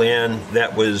saddle in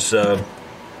that was the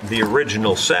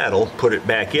original saddle, put it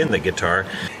back in the guitar.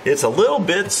 It's a little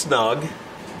bit snug,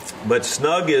 but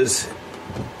snug is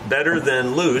better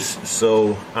than loose,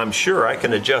 so I'm sure I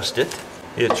can adjust it.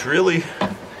 It's really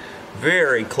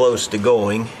very close to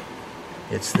going.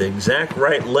 It's the exact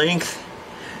right length.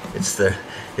 It's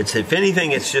if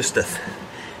anything, it's just a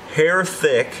hair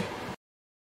thick.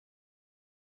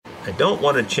 I don't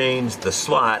want to change the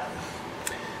slot.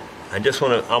 I just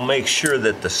want to, I'll make sure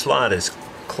that the slot is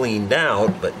cleaned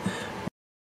out, but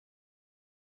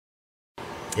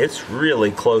it's really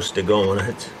close to going.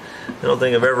 I don't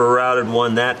think I've ever routed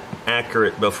one that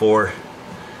accurate before.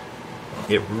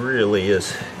 It really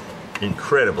is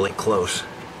incredibly close.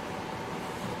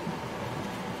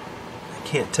 I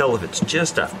can't tell if it's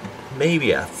just maybe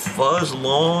a fuzz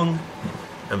long.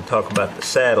 I'm talking about the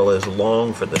saddle is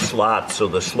long for the slot, so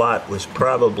the slot was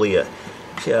probably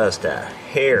just a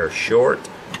hair short,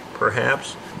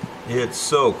 perhaps. It's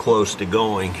so close to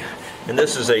going. And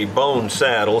this is a bone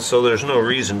saddle, so there's no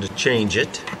reason to change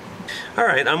it. All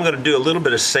right, I'm going to do a little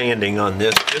bit of sanding on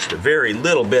this, just a very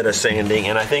little bit of sanding,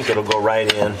 and I think it'll go right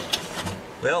in.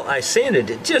 Well, I sanded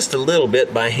it just a little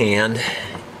bit by hand,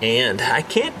 and I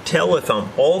can't tell if I'm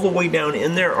all the way down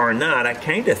in there or not. I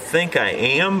kind of think I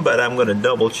am, but I'm going to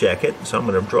double check it. So I'm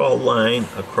going to draw a line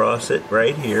across it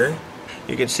right here.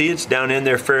 You can see it's down in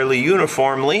there fairly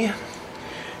uniformly.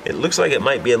 It looks like it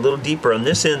might be a little deeper on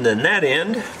this end than that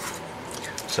end.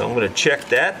 So I'm going to check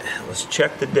that. Let's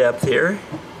check the depth here.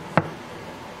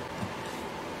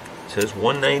 It says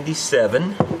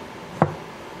 197.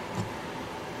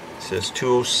 It says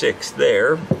 206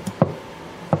 there.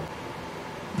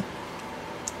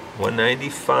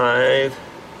 195.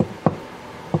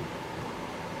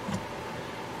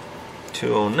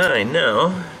 209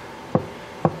 now.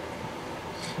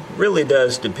 Really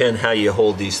does depend how you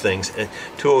hold these things.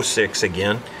 206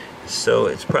 again, so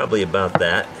it's probably about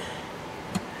that.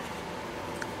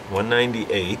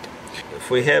 198. If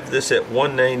we have this at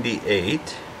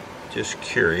 198, just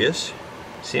curious,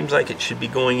 seems like it should be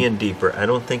going in deeper. I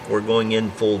don't think we're going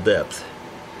in full depth.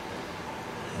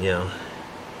 Yeah,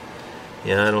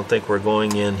 I don't think we're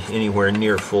going in anywhere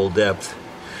near full depth.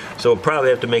 So we'll probably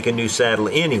have to make a new saddle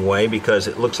anyway, because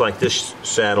it looks like this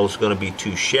saddle is going to be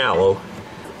too shallow.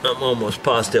 I'm almost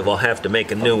positive I'll have to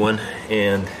make a new one,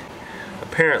 and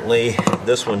apparently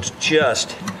this one's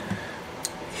just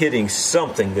hitting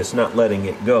something that's not letting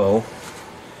it go.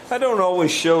 I don't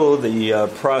always show the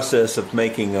process of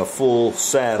making a full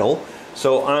saddle,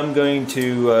 so I'm going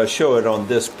to show it on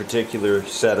this particular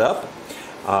setup.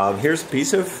 Here's a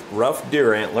piece of rough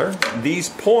deer antler. These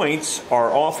points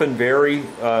are often very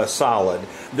solid.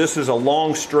 This is a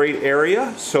long straight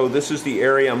area, so this is the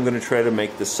area I'm going to try to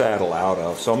make the saddle out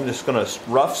of. So I'm just going to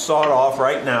rough saw it off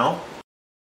right now.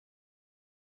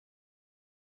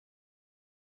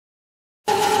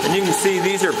 And you can see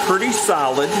these are pretty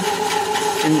solid.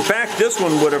 In fact, this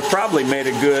one would have probably made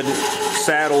a good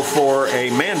saddle for a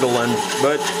mandolin,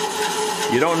 but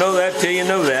you don't know that till you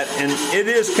know that. And it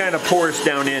is kind of porous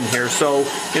down in here, so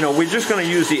we're just going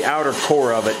to use the outer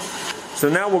core of it. So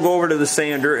now we'll go over to the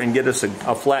sander and get us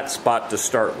a flat spot to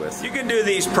start with. You can do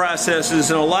these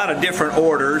processes in a lot of different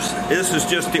orders. This is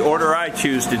just the order I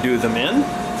choose to do them in.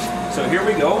 So here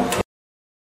we go.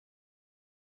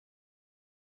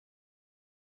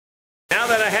 Now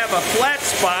that I have a flat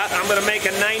spot, I'm going to make a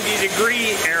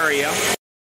 90-degree area.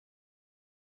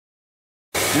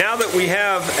 Now that we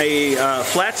have a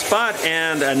flat spot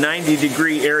and a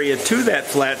 90-degree area to that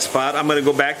flat spot, I'm going to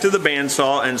go back to the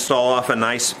bandsaw and saw off a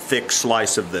nice thick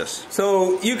slice of this.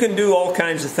 So you can do all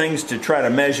kinds of things to try to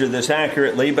measure this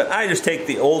accurately, but I just take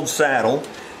the old saddle,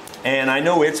 and I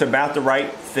know it's about the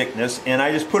right thickness, and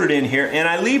I just put it in here, and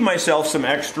I leave myself some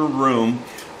extra room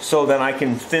so that I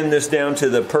can thin this down to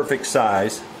the perfect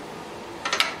size.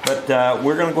 But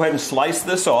we're going to go ahead and slice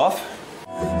this off.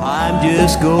 I'm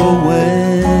just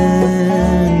going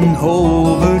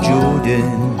over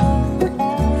Jordan.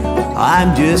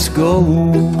 I'm just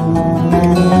going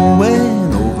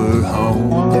over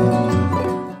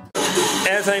home.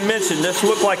 As I mentioned mentioned, this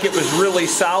looked like it was really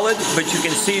solid, but you can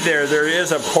see there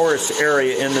is a porous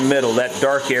area in the middle. That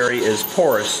dark area is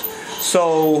porous.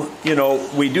 So, you know,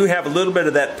 we do have a little bit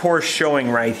of that porous showing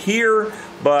right here,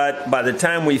 but by the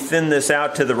time we thin this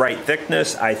out to the right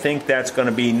thickness, I think that's going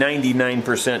to be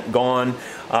 99% gone.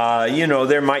 You know,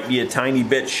 there might be a tiny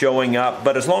bit showing up,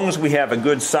 but as long as we have a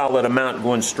good solid amount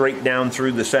going straight down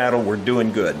through the saddle, we're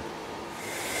doing good.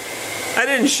 I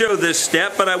didn't show this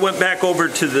step, but I went back over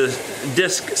to the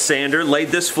disc sander, laid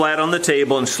this flat on the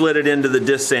table, and slid it into the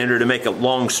disc sander to make a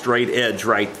long straight edge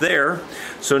right there.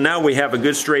 So now we have a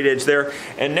good straight edge there,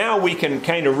 and now we can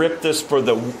kind of rip this for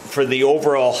the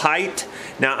overall height.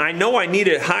 Now I know I need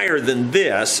it higher than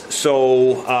this,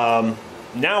 so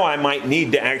now I might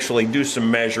need to actually do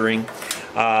some measuring.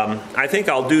 I think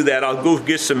I'll do that. I'll go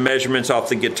get some measurements off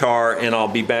the guitar and I'll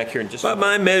be back here in just a minute. But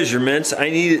my measurements, I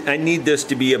need this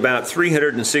to be about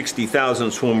 360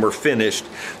 thousandths when we're finished.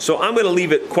 So I'm going to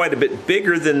leave it quite a bit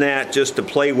bigger than that just to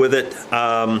play with it.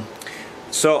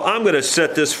 So I'm going to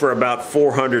set this for about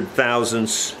 400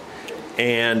 thousandths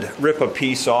and rip a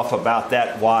piece off about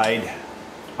that wide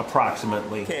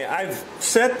approximately. Okay, I've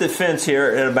set the fence here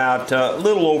at about a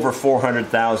little over 400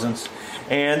 thousandths.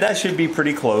 And that should be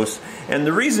pretty close. And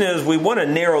the reason is we want to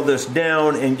narrow this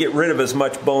down and get rid of as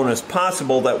much bone as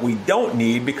possible that we don't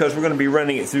need, because we're going to be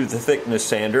running it through the thickness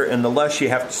sander, and the less you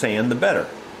have to sand, the better.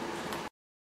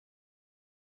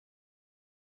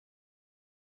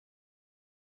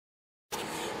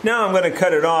 Now I'm going to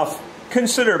cut it off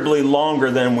considerably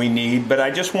longer than we need, but I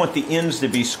just want the ends to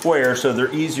be square so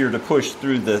they're easier to push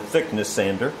through the thickness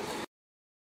sander.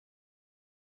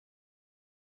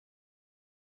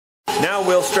 Now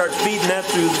we'll start feeding that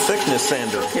through the thickness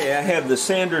sander. Okay, I have the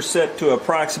sander set to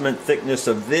approximate thickness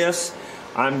of this.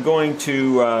 I'm going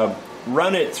to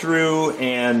run it through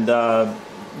and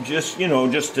just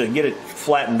to get it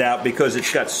flattened out, because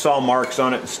it's got saw marks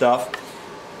on it and stuff.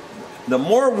 The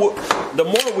more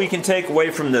we can take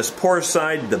away from this porous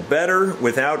side, the better,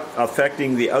 without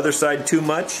affecting the other side too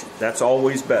much. That's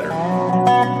always better.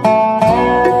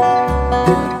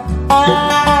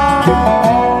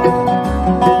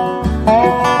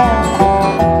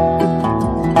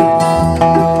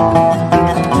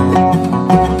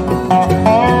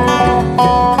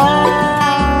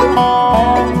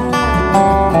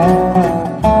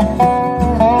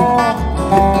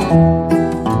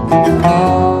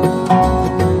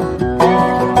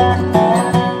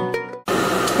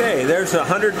 There's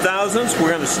 100 thousandths. We're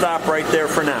going to stop right there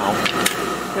for now.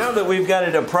 Now that we've got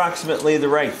it approximately the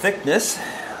right thickness,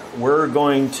 we're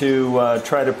going to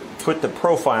try to put the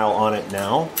profile on it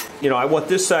now. You know, I want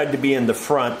this side to be in the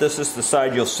front. This is the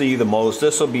side you'll see the most.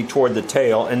 This will be toward the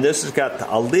tail, and this has got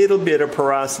a little bit of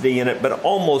porosity in it, but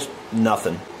almost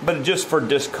nothing. But just for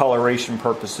discoloration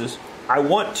purposes, I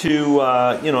want to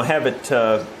have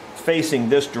it facing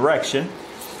this direction.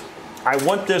 I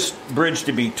want this bridge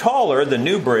to be taller, the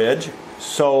new bridge,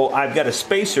 so I've got a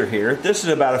spacer here. This is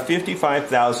about a 55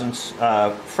 thousandths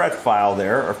fret file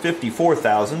there, or 54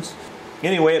 thousandths.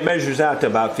 Anyway, it measures out to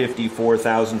about 54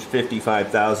 thousandths, 55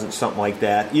 thousandths, something like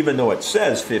that, even though it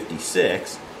says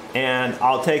 56. And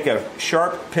I'll take a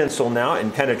sharp pencil now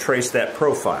and kind of trace that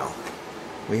profile.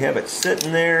 We have it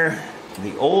sitting there.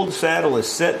 The old saddle is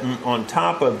sitting on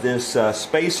top of this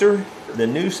spacer. The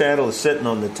new saddle is sitting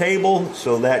on the table,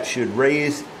 so that should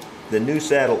raise the new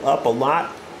saddle up a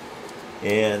lot.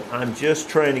 And I'm just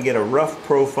trying to get a rough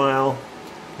profile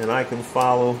that I can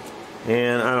follow.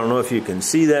 And I don't know if you can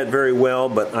see that very well,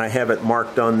 but I have it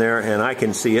marked on there and I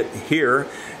can see it here.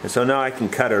 And so now I can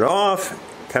cut it off,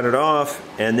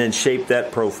 and then shape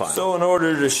that profile. So in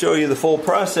order to show you the full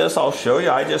process, I'll show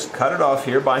you. I just cut it off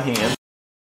here by hand.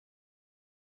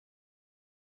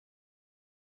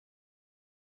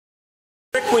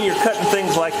 The trick when you're cutting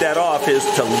things like that off is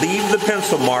to leave the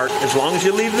pencil mark. As long as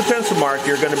you leave the pencil mark,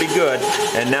 you're going to be good.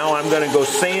 And now I'm going to go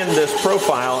sand this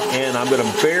profile, and I'm going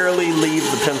to barely leave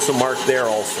the pencil mark there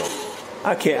also.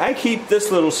 Okay, I keep this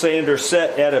little sander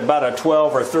set at about a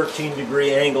 12 or 13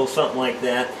 degree angle, something like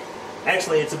that.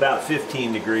 Actually, it's about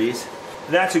 15 degrees.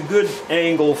 That's a good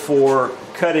angle for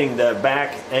cutting the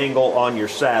back angle on your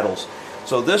saddles.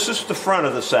 So this is the front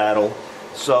of the saddle.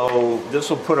 So this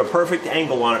will put a perfect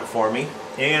angle on it for me,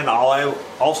 and I'll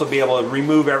also be able to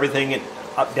remove everything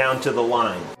up down to the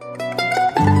line.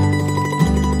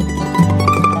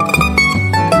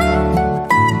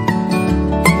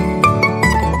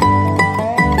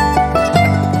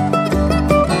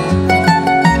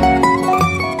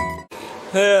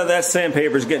 That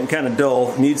sandpaper is getting kind of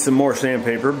dull. Needs some more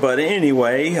sandpaper, but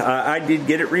anyway, I did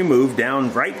get it removed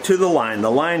down right to the line. The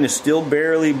line is still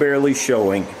barely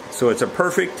showing, so it's a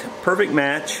perfect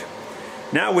match.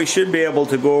 Now we should be able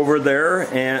to go over there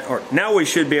now we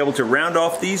should be able to round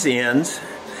off these ends.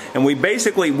 And we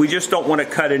just don't want to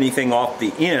cut anything off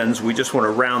the ends. We just want to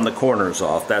round the corners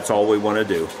off. That's all we want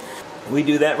to do. We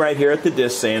do that right here at the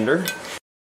disc sander.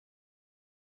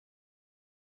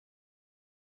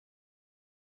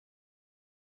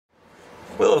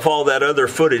 Well, if all that other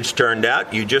footage turned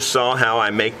out, you just saw how I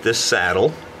make this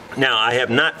saddle. Now, I have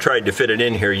not tried to fit it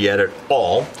in here yet at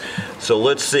all. So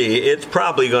let's see. It's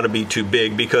probably going to be too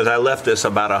big because I left this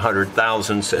about 100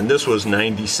 thousandths and this was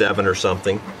 97 or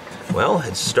something. Well,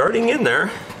 it's starting in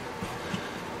there.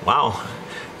 Wow.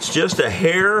 It's just a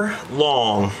hair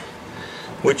long,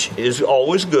 which is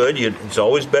always good. It's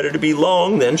always better to be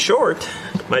long than short.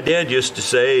 My dad used to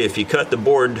say if you cut the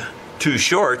board too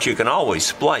short, you can always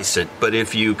splice it. But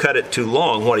if you cut it too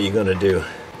long, what are you going to do?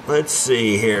 Let's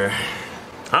see here.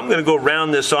 I'm going to go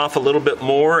round this off a little bit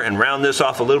more and round this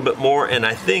off a little bit more. And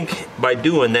I think by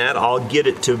doing that, I'll get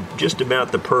it to just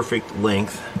about the perfect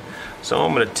length. So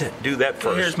I'm going to do that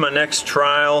first. Here's my next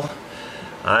trial.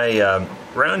 I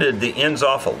rounded the ends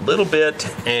off a little bit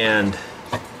and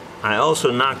I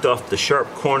also knocked off the sharp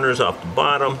corners off the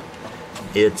bottom.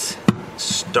 It's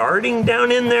starting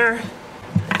down in there.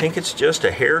 I think it's just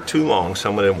a hair too long, so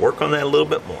I'm going to work on that a little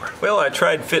bit more. Well, I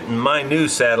tried fitting my new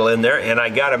saddle in there and I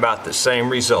got about the same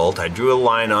result. I drew a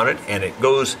line on it and it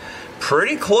goes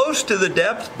pretty close to the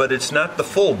depth, but it's not the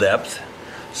full depth.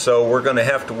 So we're going to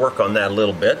have to work on that a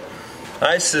little bit.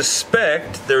 I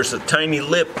suspect there's a tiny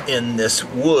lip in this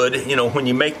wood. You know, when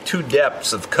you make two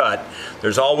depths of cut,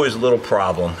 there's always a little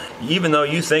problem. Even though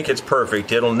you think it's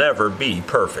perfect, it'll never be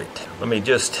perfect. Let me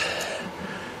just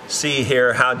see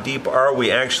here, how deep are we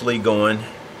actually going?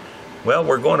 Well,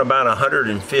 we're going about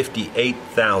 158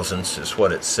 thousandths is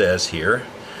what it says here,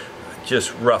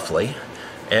 just roughly.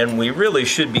 And we really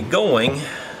should be going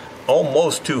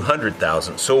almost 200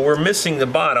 thousandths. So we're missing the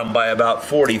bottom by about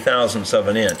 40 thousandths of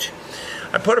an inch.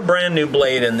 I put a brand new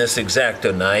blade in this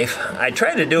X-Acto knife. I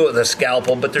tried to do it with a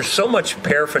scalpel, but there's so much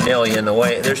paraphernalia in the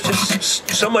way. There's just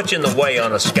so much in the way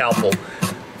on a scalpel.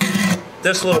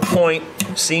 This little point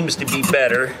seems to be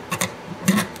better,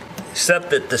 except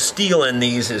that the steel in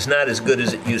these is not as good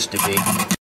as it used to be.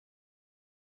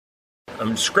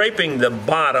 I'm scraping the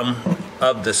bottom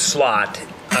of the slot,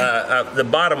 the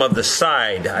bottom of the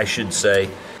side, I should say.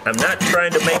 I'm not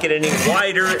trying to make it any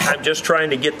wider, I'm just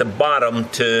trying to get the bottom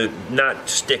to not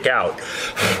stick out.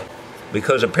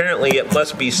 Because apparently it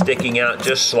must be sticking out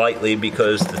just slightly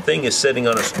because the thing is sitting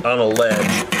on a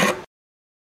ledge.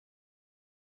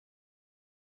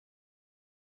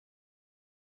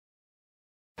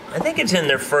 I think it's in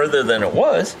there further than it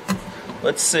was.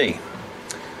 Let's see.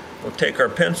 We'll take our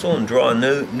pencil and draw a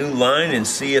new line and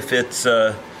see if it's,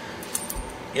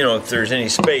 you know, if there's any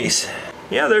space.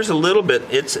 Yeah, there's a little bit.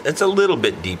 It's a little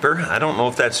bit deeper. I don't know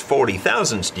if that's 40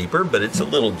 thousandths deeper, but it's a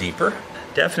little deeper.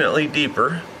 Definitely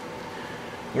deeper.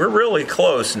 We're really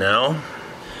close now.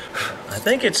 I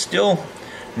think it's still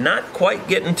not quite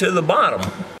getting to the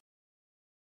bottom.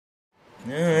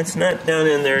 No, it's not down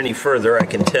in there any further, I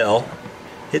can tell.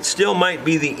 It still might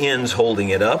be the ends holding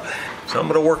it up. So I'm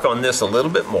going to work on this a little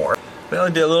bit more. Well, I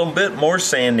did a little bit more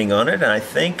sanding on it, and I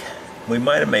think we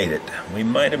might have made it. We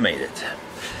might have made it.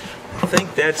 I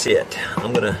think that's it.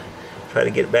 I'm going to try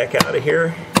to get it back out of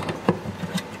here.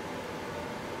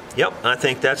 Yep, I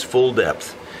think that's full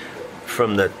depth.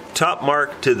 From the top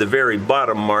mark to the very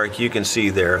bottom mark, you can see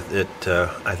there that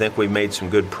I think we made some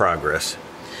good progress.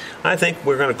 I think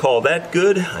we're going to call that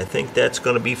good. I think that's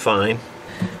going to be fine.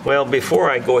 Well, before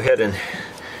I go ahead and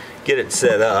get it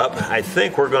set up, I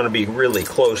think we're going to be really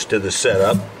close to the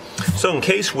setup. So in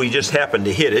case we just happen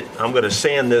to hit it, I'm going to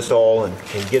sand this all and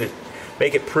get it,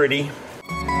 make it pretty.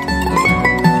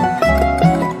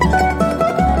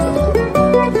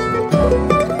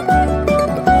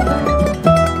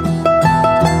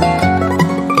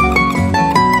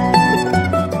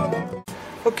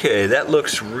 Okay, that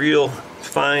looks real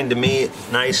fine to me,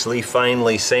 nicely,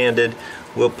 finely sanded.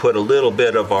 We'll put a little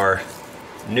bit of our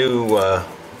new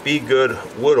Be Good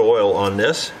wood oil on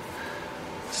this.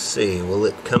 Let's see, will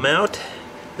it come out?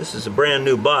 This is a brand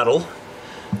new bottle.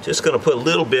 Just going to put a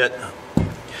little bit,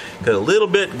 because a little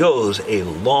bit goes a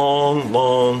long,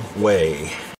 long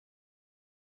way.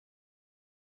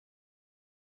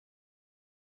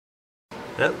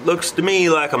 That looks to me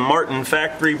like a Martin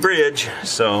factory bridge,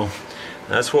 so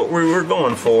that's what we were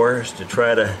going for, is to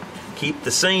try to keep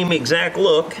the same exact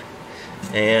look.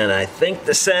 And I think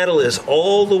the saddle is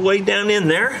all the way down in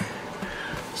there.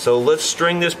 So let's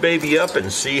string this baby up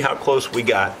and see how close we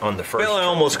got on the first. Well, I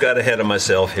almost got ahead of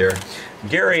myself here.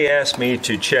 Gary asked me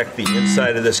to check the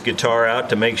inside of this guitar out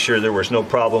to make sure there was no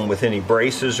problem with any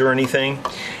braces or anything.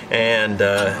 And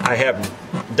I haven't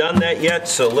done that yet,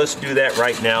 so let's do that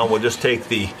right now. We'll just take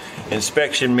the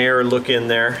inspection mirror, look in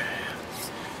there,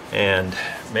 and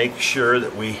make sure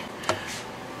that we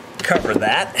cover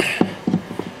that.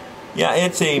 Yeah,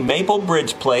 it's a maple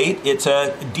bridge plate. It's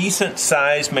a decent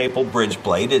sized maple bridge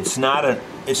plate. It's not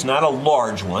a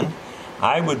large one.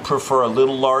 I would prefer a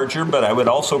little larger, but I would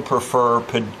also prefer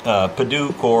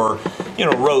Paduke or,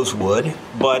 rosewood.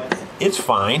 But it's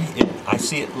fine. I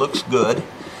see it looks good,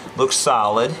 looks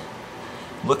solid.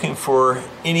 Looking for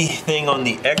anything on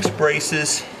the X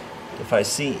braces. If I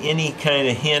see any kind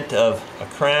of hint of a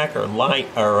crack or light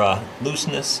or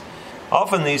looseness.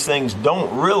 Often these things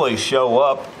don't really show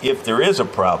up if there is a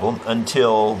problem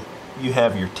until you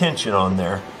have your tension on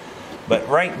there. But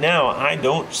right now I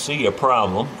don't see a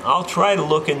problem. I'll try to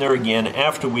look in there again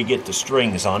after we get the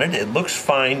strings on it. It looks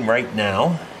fine right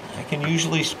now. I can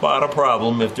usually spot a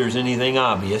problem if there's anything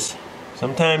obvious.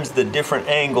 Sometimes the different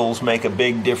angles make a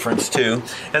big difference too.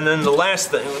 And then the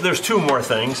last thing, there's two more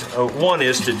things. One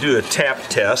is to do a tap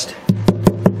test.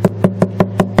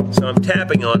 So I'm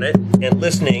tapping on it and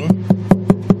listening.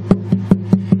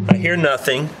 I hear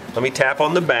nothing. Let me tap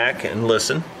on the back and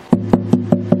listen.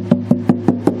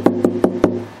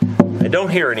 I don't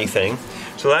hear anything,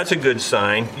 so that's a good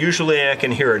sign. Usually I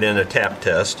can hear it in a tap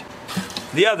test.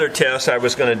 The other test I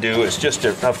was going to do is just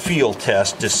a feel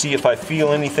test to see if I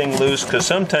feel anything loose, because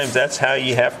sometimes that's how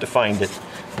you have to find it.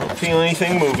 Don't feel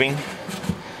anything moving.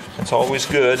 That's always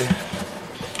good.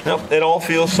 Nope, it all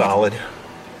feels solid.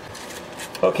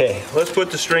 Okay, let's put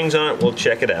the strings on it. We'll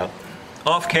check it out.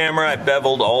 Off camera, I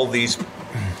beveled all these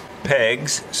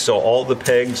pegs, so all the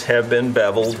pegs have been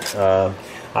beveled.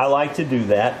 I like to do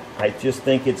that. I just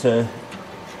think it's a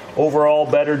overall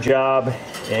better job,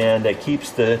 and it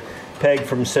keeps the peg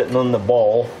from sitting on the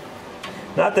ball.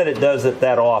 Not that it does it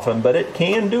that often, but it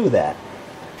can do that.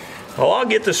 Well, I'll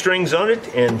get the strings on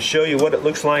it and show you what it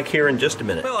looks like here in just a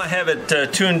minute. Well, I have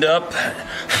it tuned up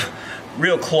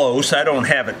real close. I don't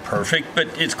have it perfect,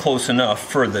 but it's close enough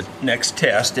for the next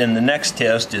test. And the next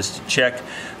test is to check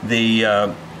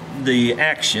the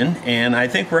action, and I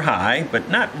think we're high, but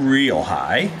not real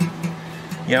high.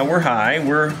 Yeah, we're high.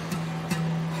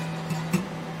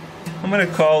 I'm going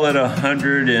to call it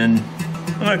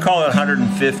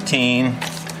 115.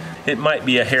 It might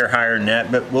be a hair higher than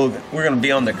that, but we're going to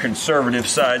be on the conservative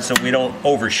side so we don't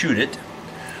overshoot it.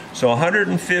 So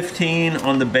 115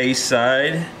 on the bass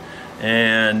side,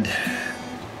 and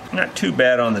not too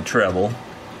bad on the treble.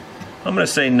 I'm going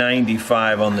to say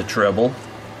 95 on the treble.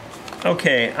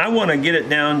 Okay, I want to get it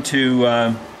down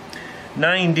to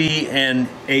 90 and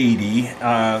 80.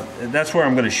 That's where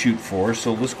I'm going to shoot for.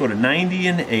 So let's go to 90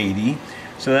 and 80.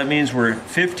 So that means we're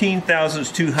 15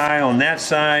 thousandths too high on that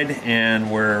side,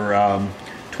 and we're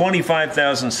 25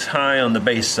 thousandths high on the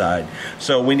bass side.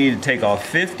 So we need to take off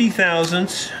 50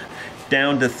 thousandths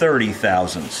down to 30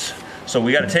 thousandths. So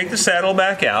we got to take the saddle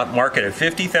back out, mark it at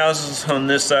 50 thousandths on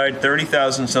this side, 30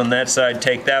 thousandths on that side,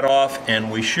 take that off,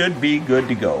 and we should be good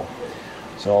to go.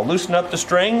 So I'll loosen up the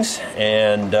strings,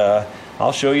 and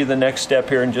I'll show you the next step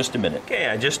here in just a minute. Okay,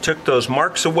 I just took those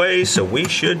marks away, so we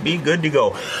should be good to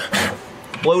go.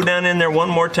 Blow down in there one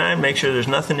more time, make sure there's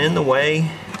nothing in the way.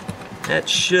 That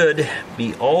should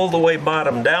be all the way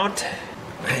bottomed out.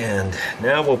 And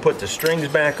now we'll put the strings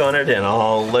back on it, and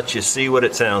I'll let you see what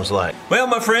it sounds like. Well,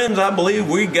 my friends, I believe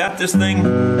we got this thing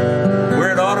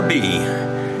where it ought to be.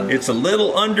 It's a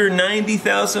little under 90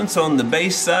 thousandths on the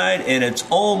bass side, and it's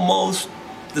almost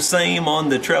the same on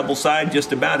the treble side,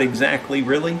 just about exactly,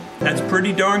 really. That's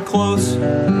pretty darn close.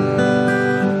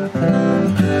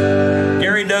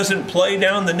 Gary doesn't play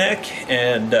down the neck,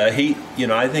 and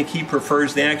I think he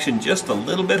prefers the action just a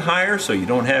little bit higher, so you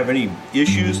don't have any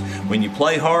issues when you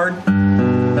play hard.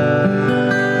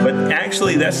 But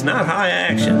actually, that's not high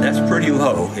action. That's pretty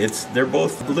low. They're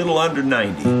both a little under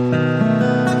 90.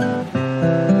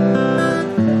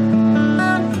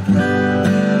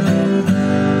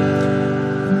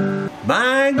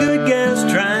 My good gal's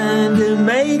trying to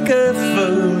make a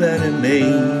fool out of me.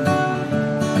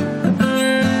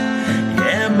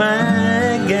 Yeah,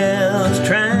 my gal's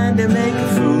trying to make a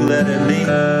fool out of me.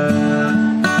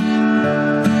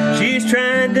 She's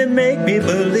trying to make me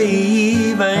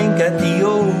believe I ain't got the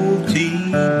old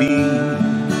TB,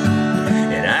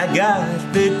 and I got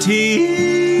the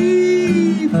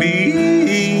TB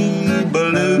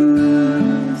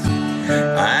blues.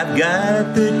 I've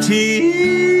got the TB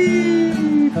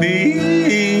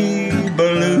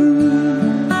blues.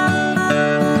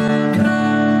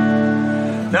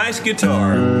 Nice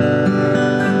guitar.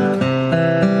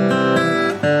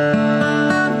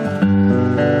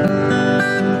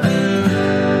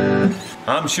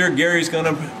 I'm sure Gary's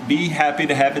gonna be happy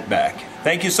to have it back.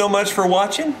 Thank you so much for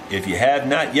watching. If you have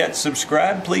not yet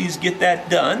subscribed, please get that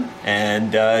done.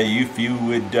 And if you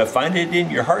would find it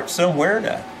in your heart somewhere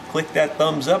to click that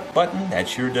thumbs up button, that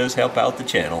sure does help out the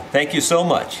channel. Thank you so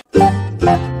much.